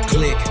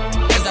 click.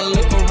 As I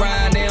look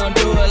around, they don't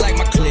do it like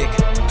my click,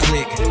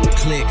 click,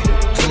 click,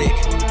 click,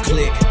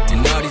 click.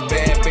 And all these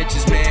bad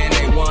bitches, man,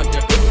 they want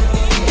the,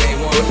 they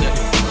want the,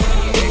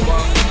 they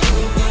want.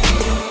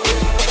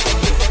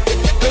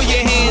 Throw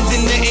your hands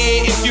in the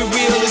air if you're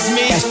real as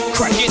me.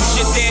 Get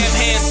your damn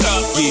hands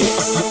up.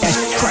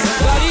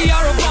 Buddy,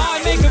 you're a boy,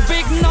 make a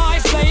big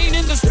noise, playing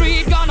in the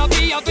street, gonna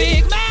be a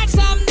big man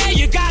someday.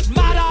 You got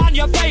mud on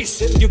your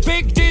face, you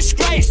big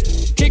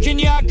disgrace, kicking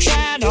your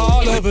can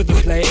all over the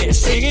place,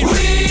 singing,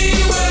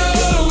 we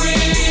will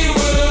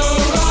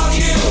rock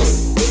you.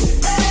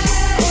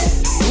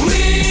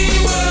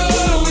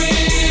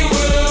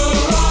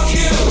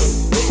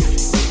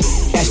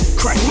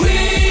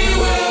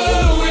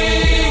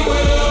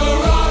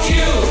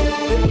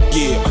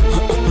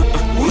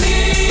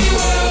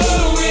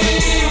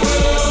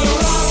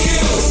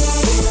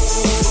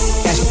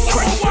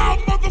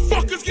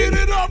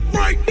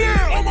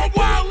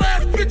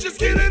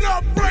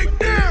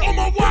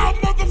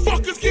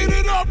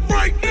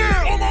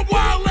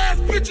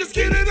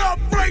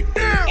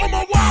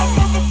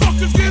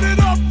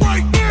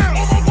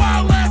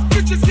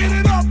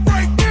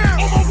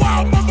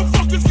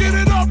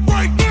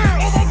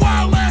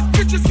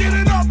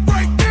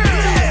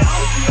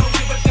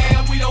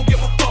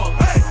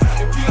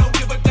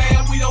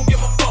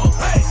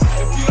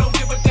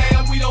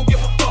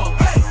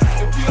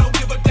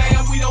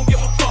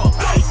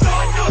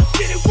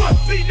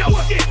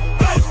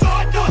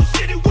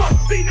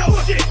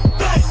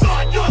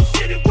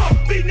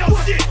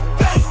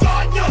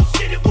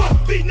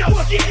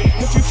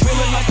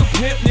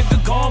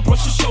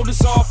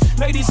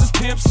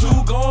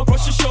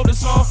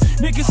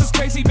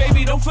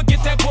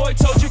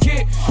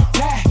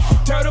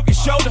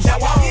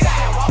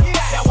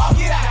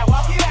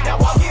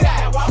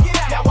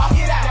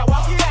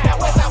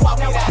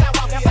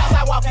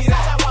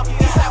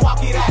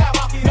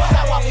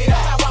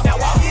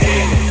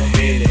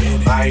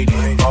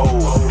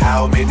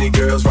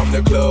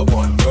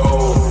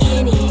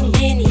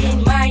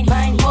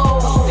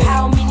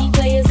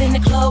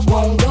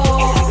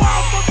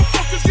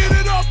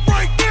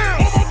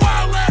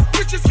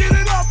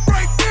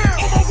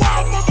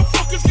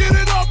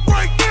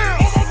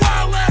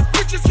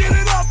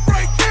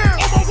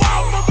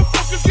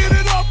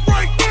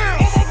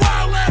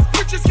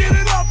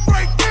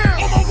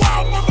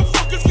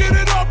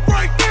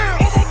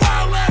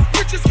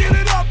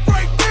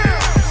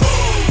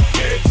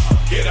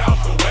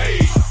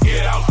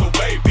 Get out the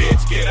way,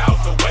 bitch, get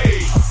out the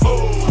way.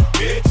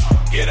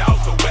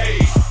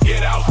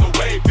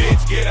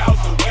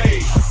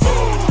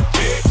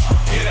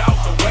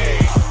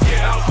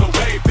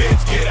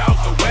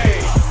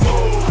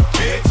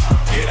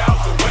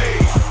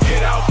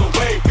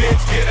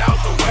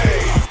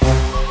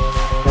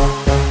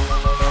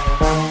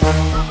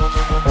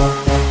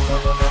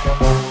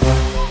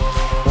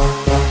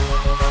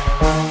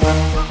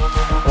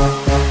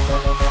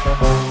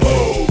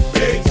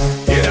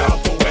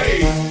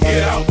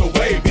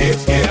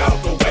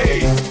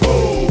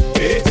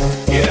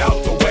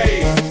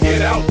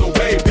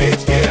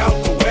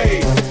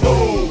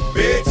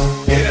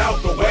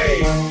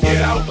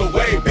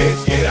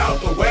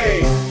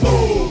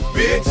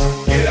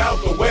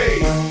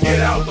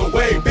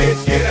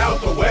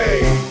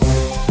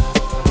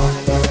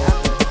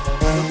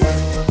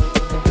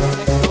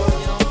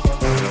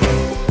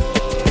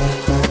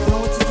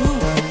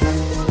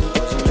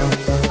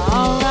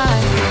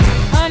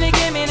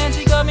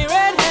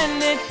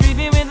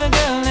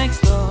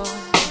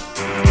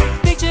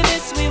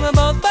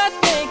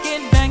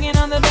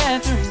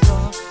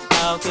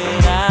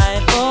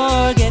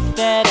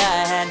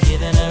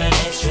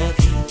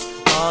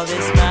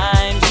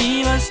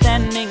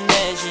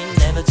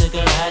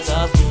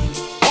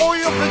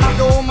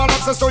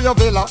 access to your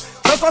villa.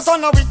 Trespass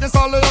on a witness,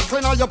 all of you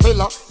clean on your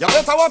pillar. You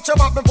better watch your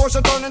back before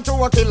she turn into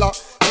a killer.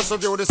 Just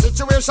review the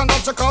situation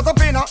that you caught up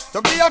in her.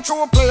 To be a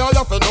true player, you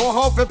have to know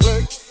how to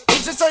play.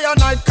 If she say a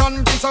night,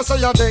 convince her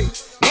say a day.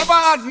 Never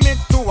admit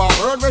to a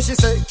word where she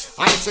say.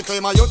 And if she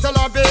claim her, you tell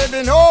her,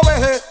 baby, no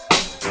way.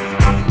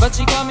 But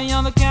she caught me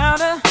on the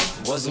counter.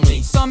 Wasn't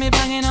me. Saw me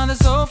banging on the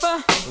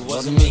sofa.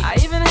 Wasn't me. I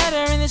even had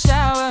her in the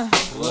shower.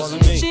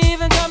 Wasn't me. She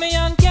even caught me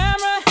on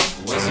camera.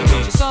 Wasn't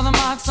me. She saw the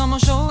marks on my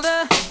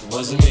shoulder.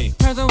 Wasn't me.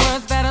 Heard the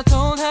words that I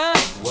told her.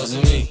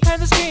 Wasn't me. Heard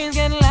the screams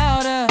getting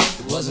louder.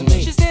 Wasn't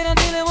me. She stayed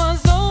until it was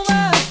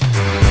over.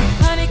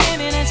 Honey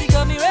came in and she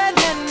got me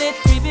red-handed,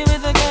 creepy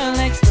with the girl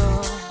next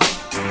door.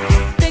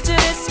 Picture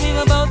this, we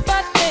were both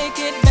butt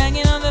naked,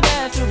 banging on the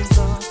bathroom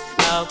floor.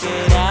 How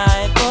could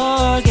I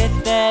forget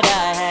that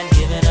I had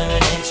given her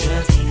an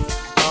extra key?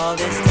 All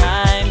this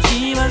time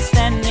she was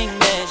standing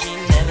there, she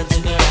never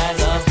took her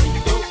eyes off me.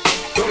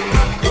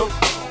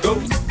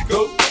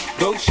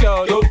 Go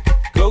shorty,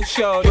 go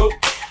shorty,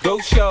 go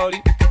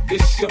shorty,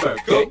 it's your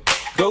birthday.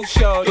 Go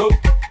shorty,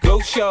 go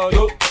shorty,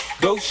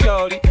 go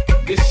shorty,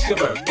 it's your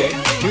birthday.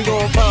 We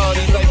gon'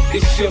 party like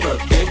it's your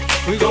birthday.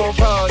 We gon'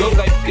 party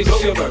like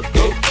it's your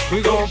birthday.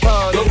 We gon'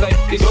 party like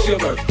it's your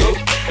birthday.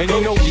 And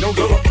you know we don't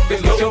give up,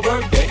 it's your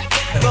birthday.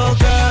 Go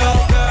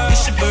girl,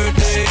 it's your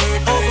birthday.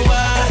 Over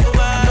wide,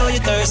 I know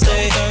you're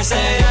thirsty.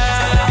 Say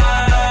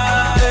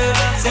ah,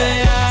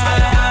 say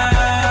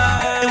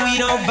ah. And we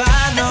don't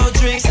buy no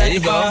drinks at the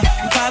bar.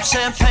 We pop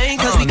champagne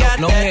cause we got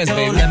no that hands, dough.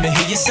 baby. Let me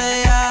hear you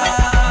say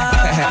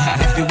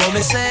ah. If you want me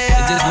to say ah.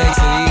 It just makes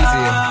it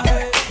easier.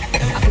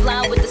 I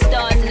fly with the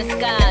stars in the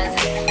skies.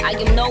 I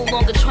am no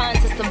longer trying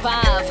to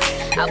survive.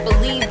 I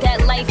believe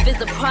that life is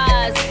a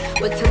prize,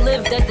 but to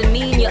live doesn't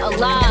mean you're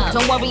alive.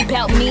 Don't worry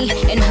about me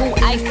and who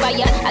I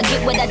fire. I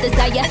get what I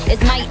desire,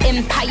 it's my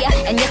empire.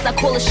 And yes, I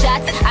call the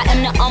shots, I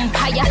am the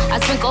umpire. I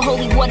sprinkle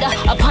holy water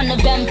upon the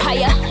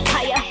vampire.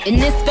 In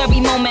this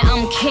very moment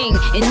I'm king.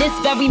 In this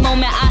very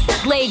moment I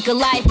slay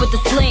Goliath with the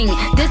sling.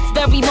 This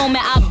very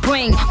moment I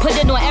bring, put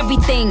it on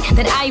everything,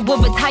 that I will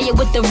retire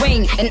with the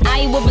ring, and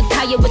I will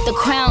retire with the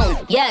crown.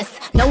 Yes,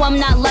 no I'm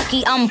not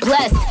lucky, I'm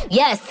blessed.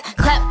 Yes,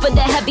 clap for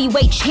the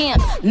heavyweight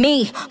champ,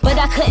 me. But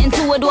I couldn't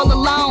do it all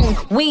alone.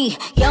 We,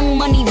 young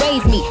money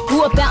raised me,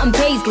 grew up out in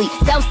Paisley,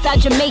 Southside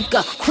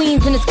Jamaica,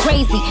 Queens, and it's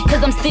crazy,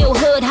 cause I'm still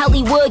hood,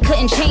 Hollywood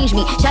couldn't change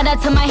me. Shout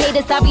out to my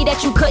haters, sorry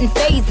that you couldn't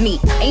faze me.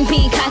 Ain't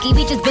being cocky,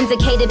 we just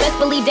vindicated. Best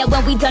believe that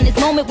when we done this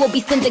moment will be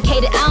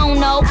syndicated. I don't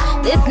know,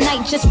 this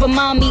night just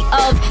remind me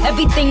of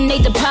everything they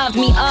deprived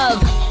me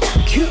of.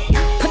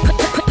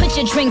 Put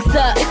your drinks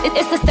up,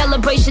 it's a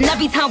celebration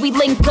every time we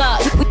link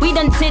up. We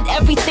done did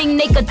everything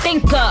they could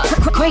think of.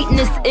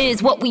 Greatness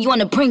is what we on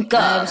the brink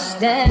of. I wish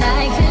that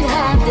I could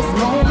have this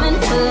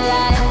moment for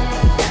life.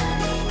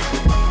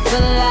 For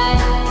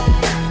life.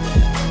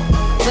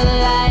 For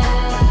life.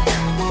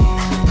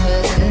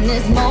 Cause in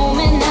this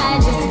moment I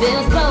just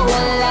feel so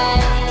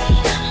alive.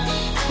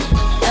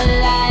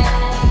 Alive.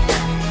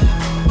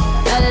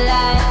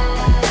 Alive.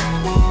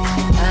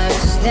 I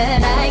wish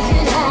that I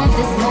could have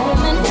this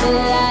moment for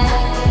life.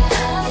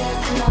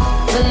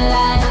 For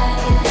life.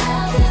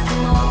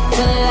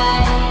 For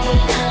life.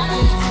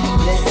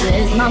 This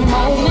is my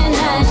moment,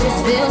 I just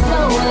feel so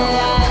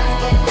alive.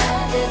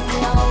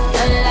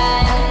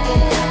 Alive.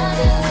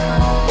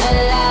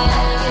 Alive.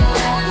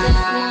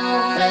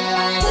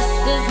 This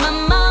is my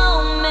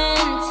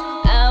moment,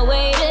 I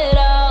waited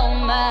all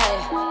my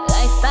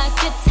life, I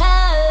could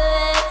tell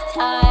it's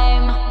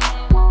time.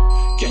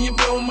 Can you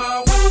blow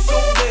my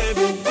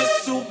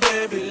whistle,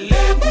 baby,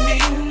 let me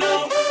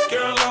know.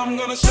 Girl, I'm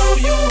gonna show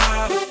you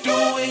how to do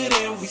it,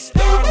 and we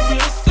start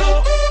real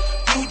slow.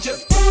 You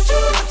just put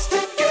your lips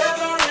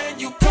together and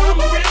you come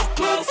real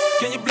close.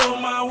 Can you blow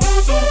my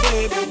whistle,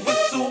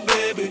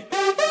 baby,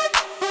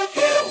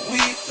 here we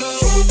go.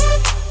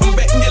 I'm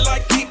betting you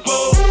like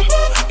people,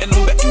 and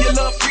I'm betting you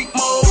love freak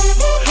mode,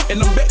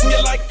 and I'm betting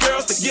you like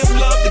girls to give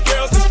love to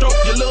girls and stroke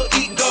your little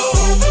ego.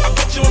 I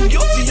bet you I'm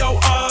guilty, your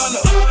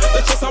honor.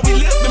 That's just how we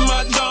live in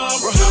my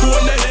genre. Who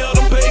in the hell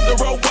done paved the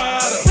road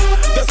wider?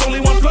 There's only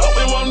one flow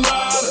and one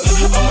rider.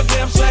 I'm a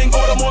damn shame,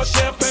 order more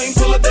champagne,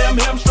 pull a damn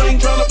hamstring,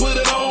 tryna put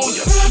it on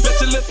ya. Let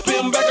your lips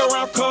spin back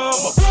around, come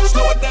up.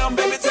 Slow it down,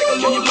 baby, take a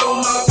look.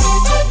 Blow my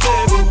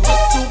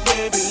whistle,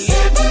 baby,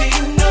 let me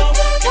know.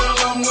 Girl,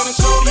 I'm gonna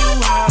show you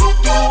how to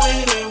do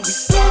it, and we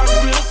start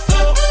real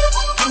slow.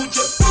 You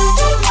just put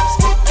your lips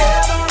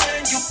together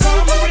and you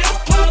come real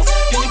close.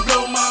 Can you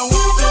blow my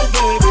whistle,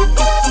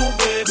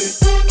 baby,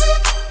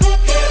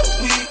 here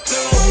we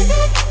go.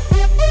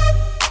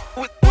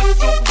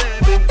 Whistle,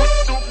 baby.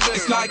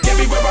 It's like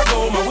everywhere I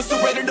go, my whistle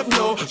ready to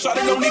blow.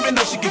 Shawty don't even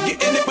know she could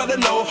get in it for the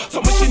low.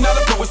 So much she not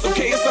a pro, it's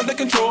okay, it's under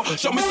control.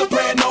 Show me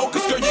soprano,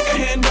 cause girl you can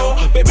handle.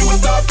 Baby with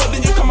stars, so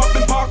then you come up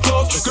in park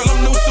clothes. Girl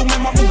I'm new, so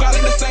man, my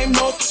Bugatti the same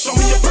nose. Show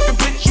me your perfect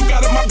pitch, you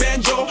got in my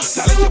banjo.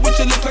 Talented with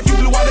your lips like you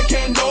blew out a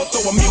candle.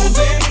 So I'm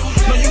using,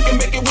 know you can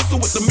make it whistle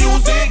with the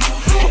music.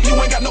 Hope you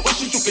ain't got no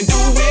issues, you can do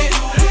it.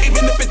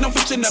 Even if it don't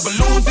fit, you never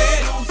lose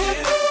it.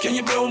 Can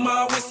you blow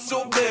my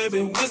whistle,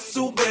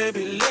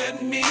 baby,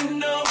 let me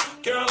know.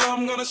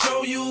 gonna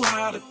show you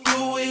how to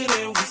do it,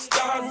 and we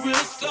start real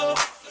slow.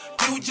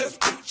 You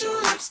just put your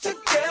lips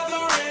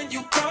together and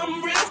you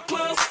come real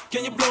close.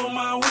 Can you blow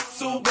my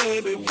whistle,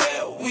 baby?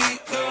 Where we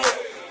go?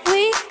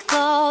 We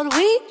clawed,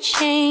 we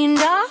chained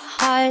our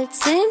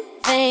hearts in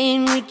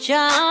vain. We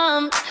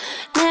jumped,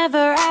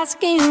 never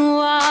asking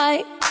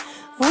why.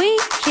 We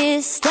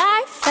kissed,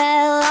 I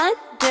fell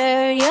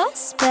under your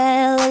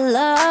spell of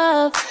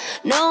love.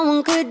 No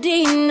one could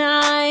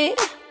deny.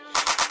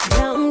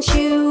 Don't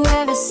you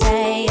ever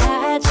say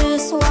I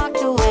just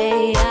walked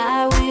away.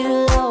 I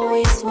will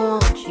always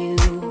want you.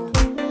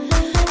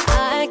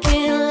 I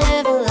can't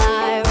live a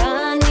lie,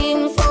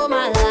 running for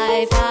my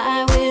life.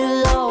 I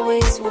will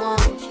always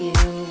want you.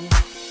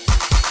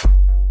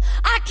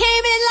 I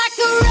came in like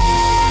a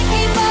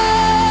wrecking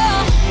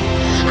ball.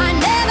 I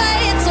never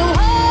hit so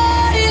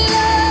hard in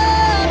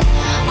love.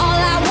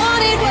 All I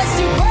wanted was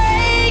to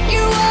break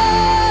your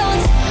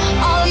walls.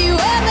 All you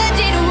ever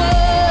did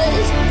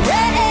was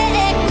wreck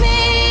me.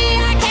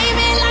 I came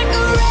in like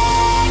a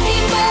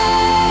wrecking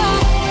ball.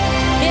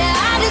 Yeah,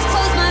 I just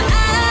closed my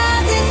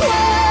eyes as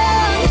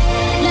well.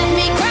 Left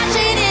me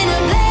crashing in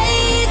a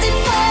blazing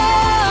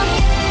fall.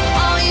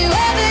 All you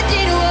ever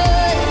did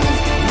was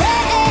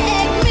wreck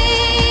me.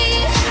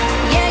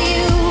 Yeah,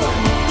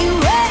 you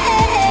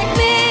wrecked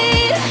me.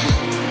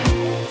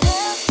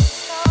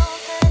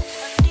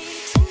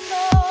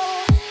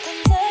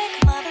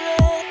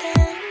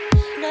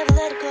 Never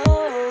let it go.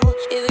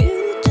 If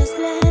you just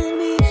let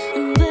me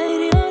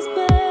invade your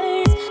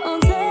space, I'll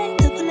take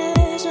the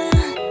pleasure,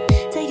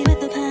 take it with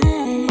the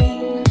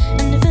pain.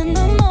 And if in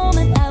the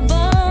moment I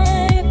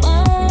bite my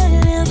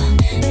lip,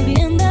 baby,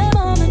 in that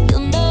moment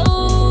you'll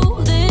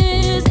know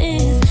this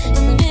is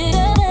from the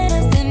bitter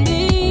taste in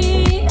me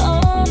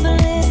on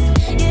bliss.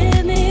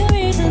 Give me a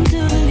reason to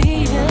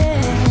believe it.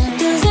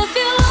 'Cause if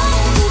you want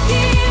to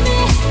keep me,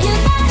 you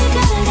gotta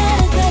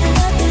let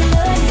the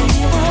love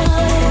you want.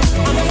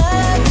 I'm a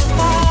love you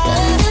part.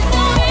 'Cause if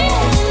you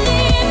really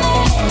need me,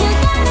 you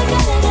gotta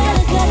let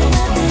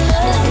the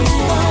love you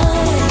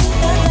want.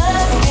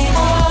 Love me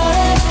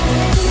hard.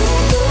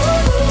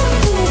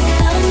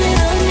 Love me,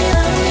 love me,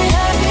 love me,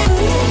 love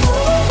me.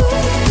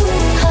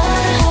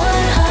 Hard,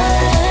 hard,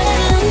 hard.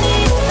 Love me,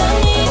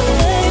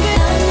 baby.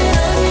 Love me,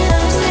 love me,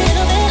 love me. Say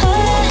love me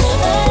hard,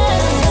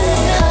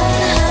 hard,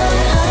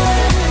 hard.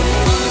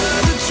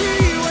 The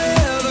tree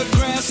where the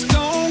grass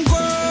don't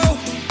grow.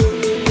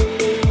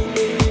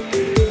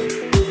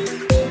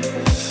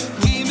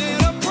 We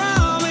made a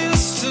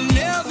promise to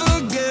never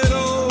get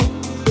old.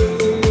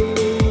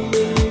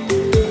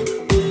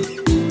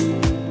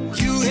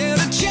 You had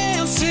a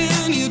chance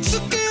and you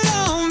took it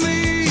on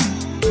me.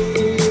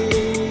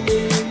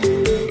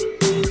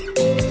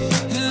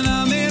 And I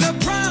made a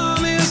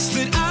promise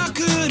that I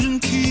couldn't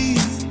keep.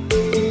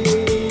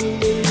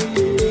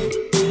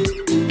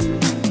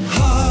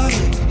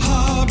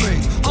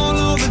 Heartbreak all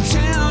over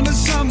town, but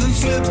something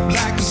flipped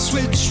like a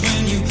switch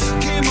when you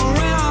came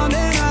around,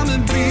 and I'm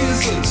in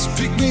pieces.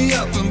 Pick me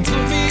up and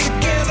put me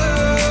together.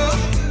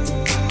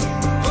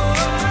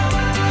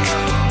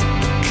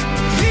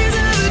 These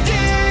are the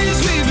days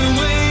we've been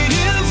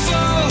waiting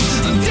for.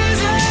 On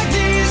days like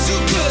these, who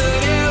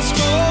could ask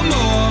for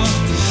more?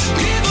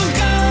 Keep on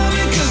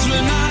coming, 'cause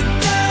we're not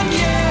done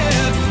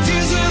yet.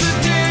 These are the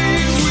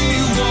days we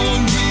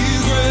won't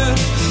regret.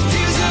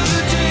 These are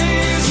the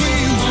days we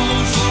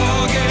won't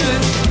forget.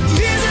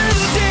 These are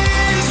the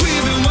days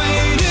we've been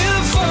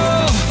waiting for.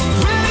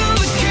 Rattle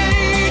the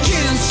cage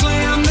and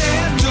slam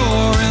that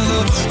door, and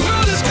the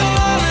world is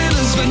calling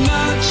us, but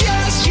not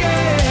just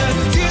yet.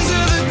 These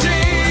are the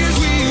days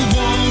we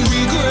won't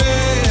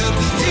regret.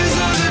 These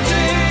are the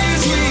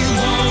days we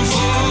won't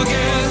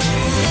forget.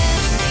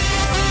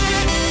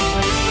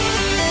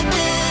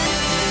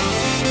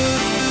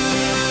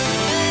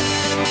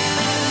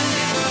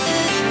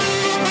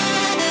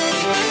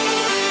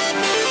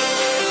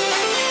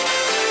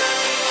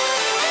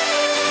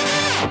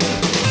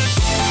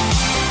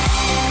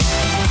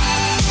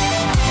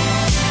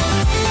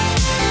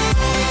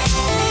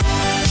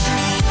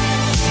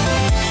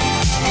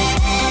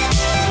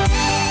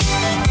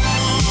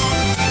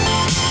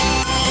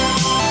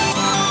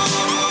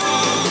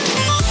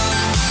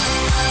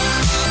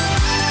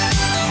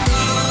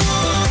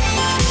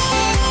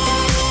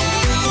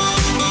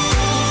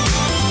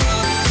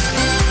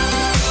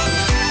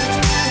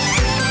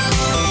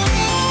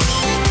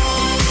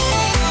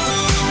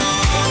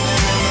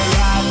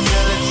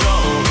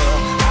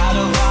 Out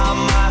of our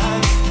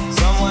minds,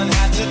 someone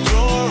had to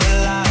draw a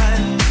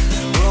line.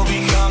 We'll be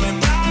coming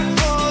back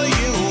for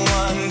you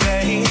one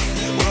day.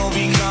 We'll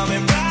be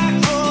coming back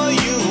for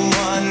you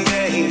one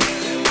day.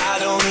 I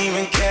don't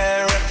even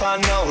care if I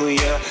know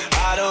you're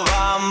out of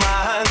our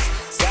minds.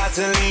 Got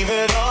to leave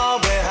it all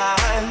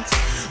behind.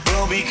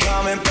 We'll be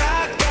coming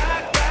back,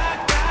 back, back,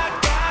 back,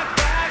 back,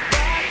 back,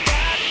 back,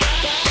 back.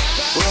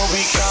 We'll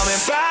be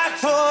coming back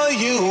for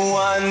you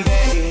one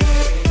day.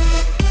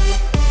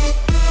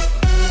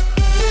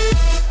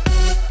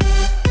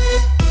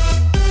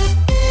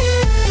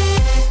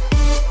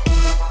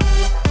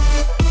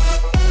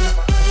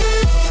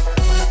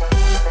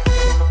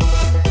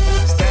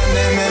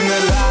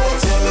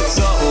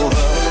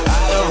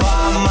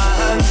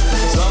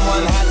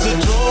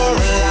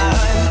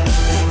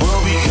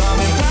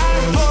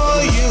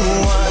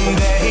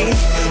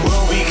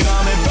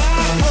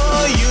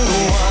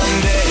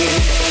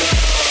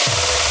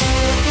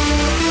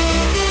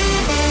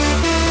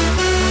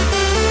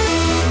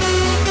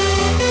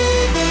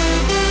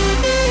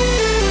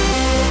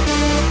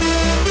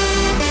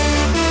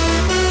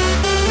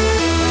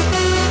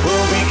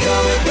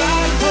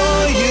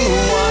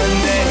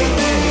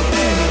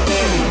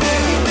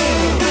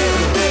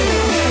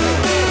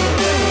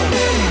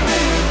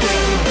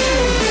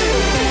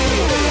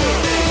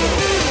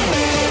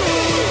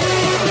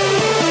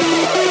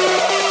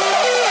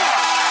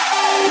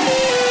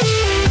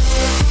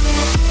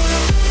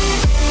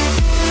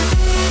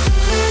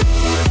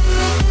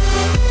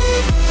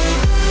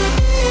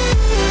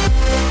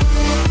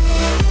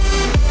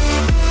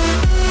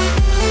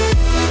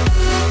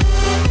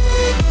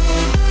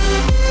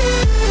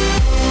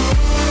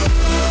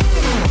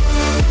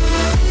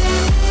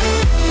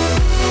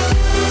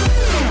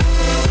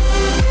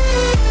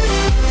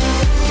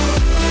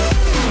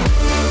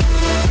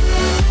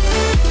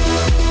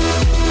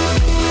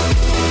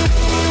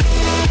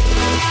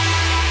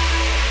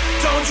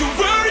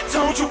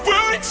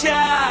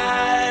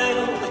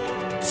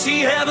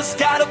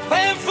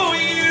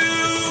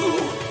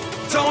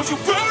 Don't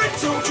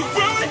you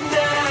worry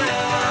now.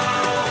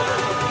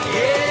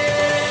 Yeah.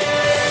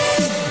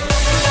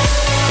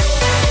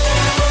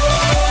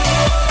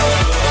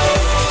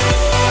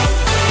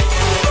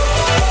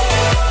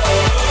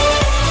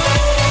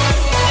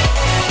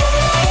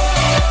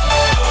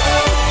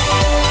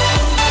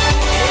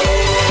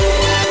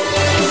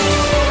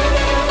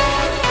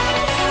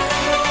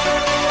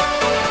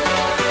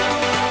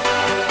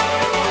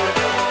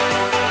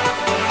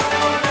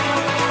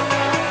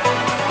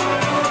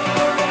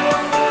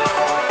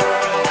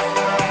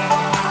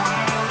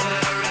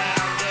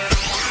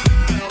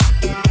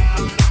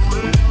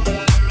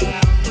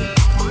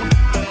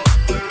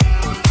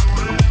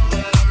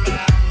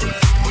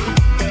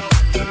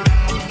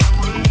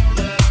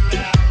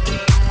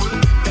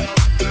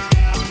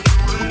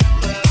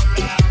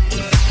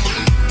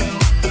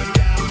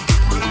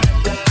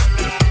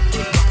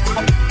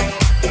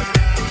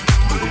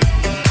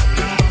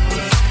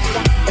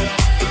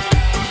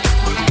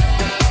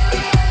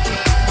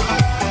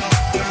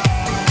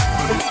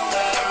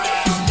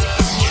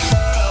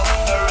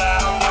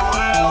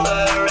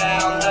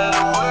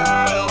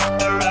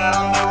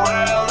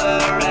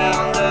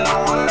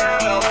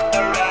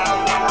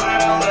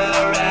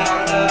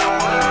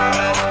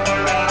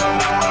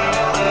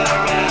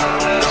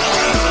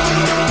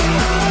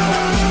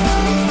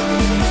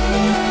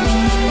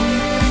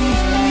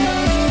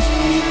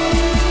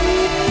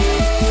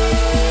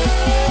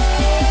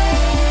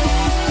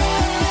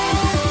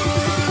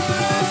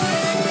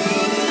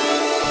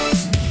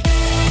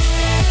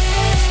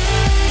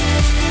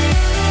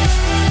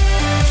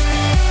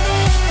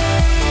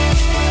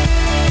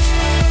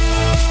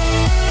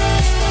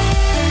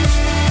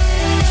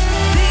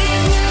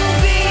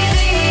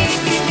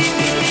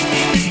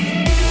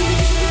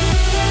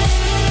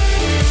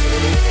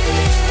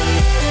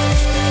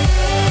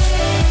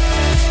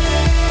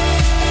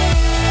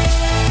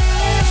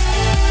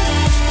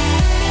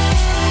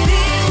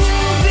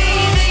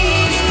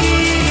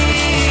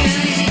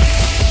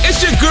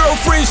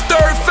 Girlfriend's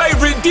third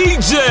favorite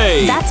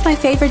DJ. That's my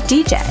favorite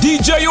DJ.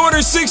 DJ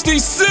Order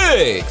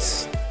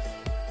 66.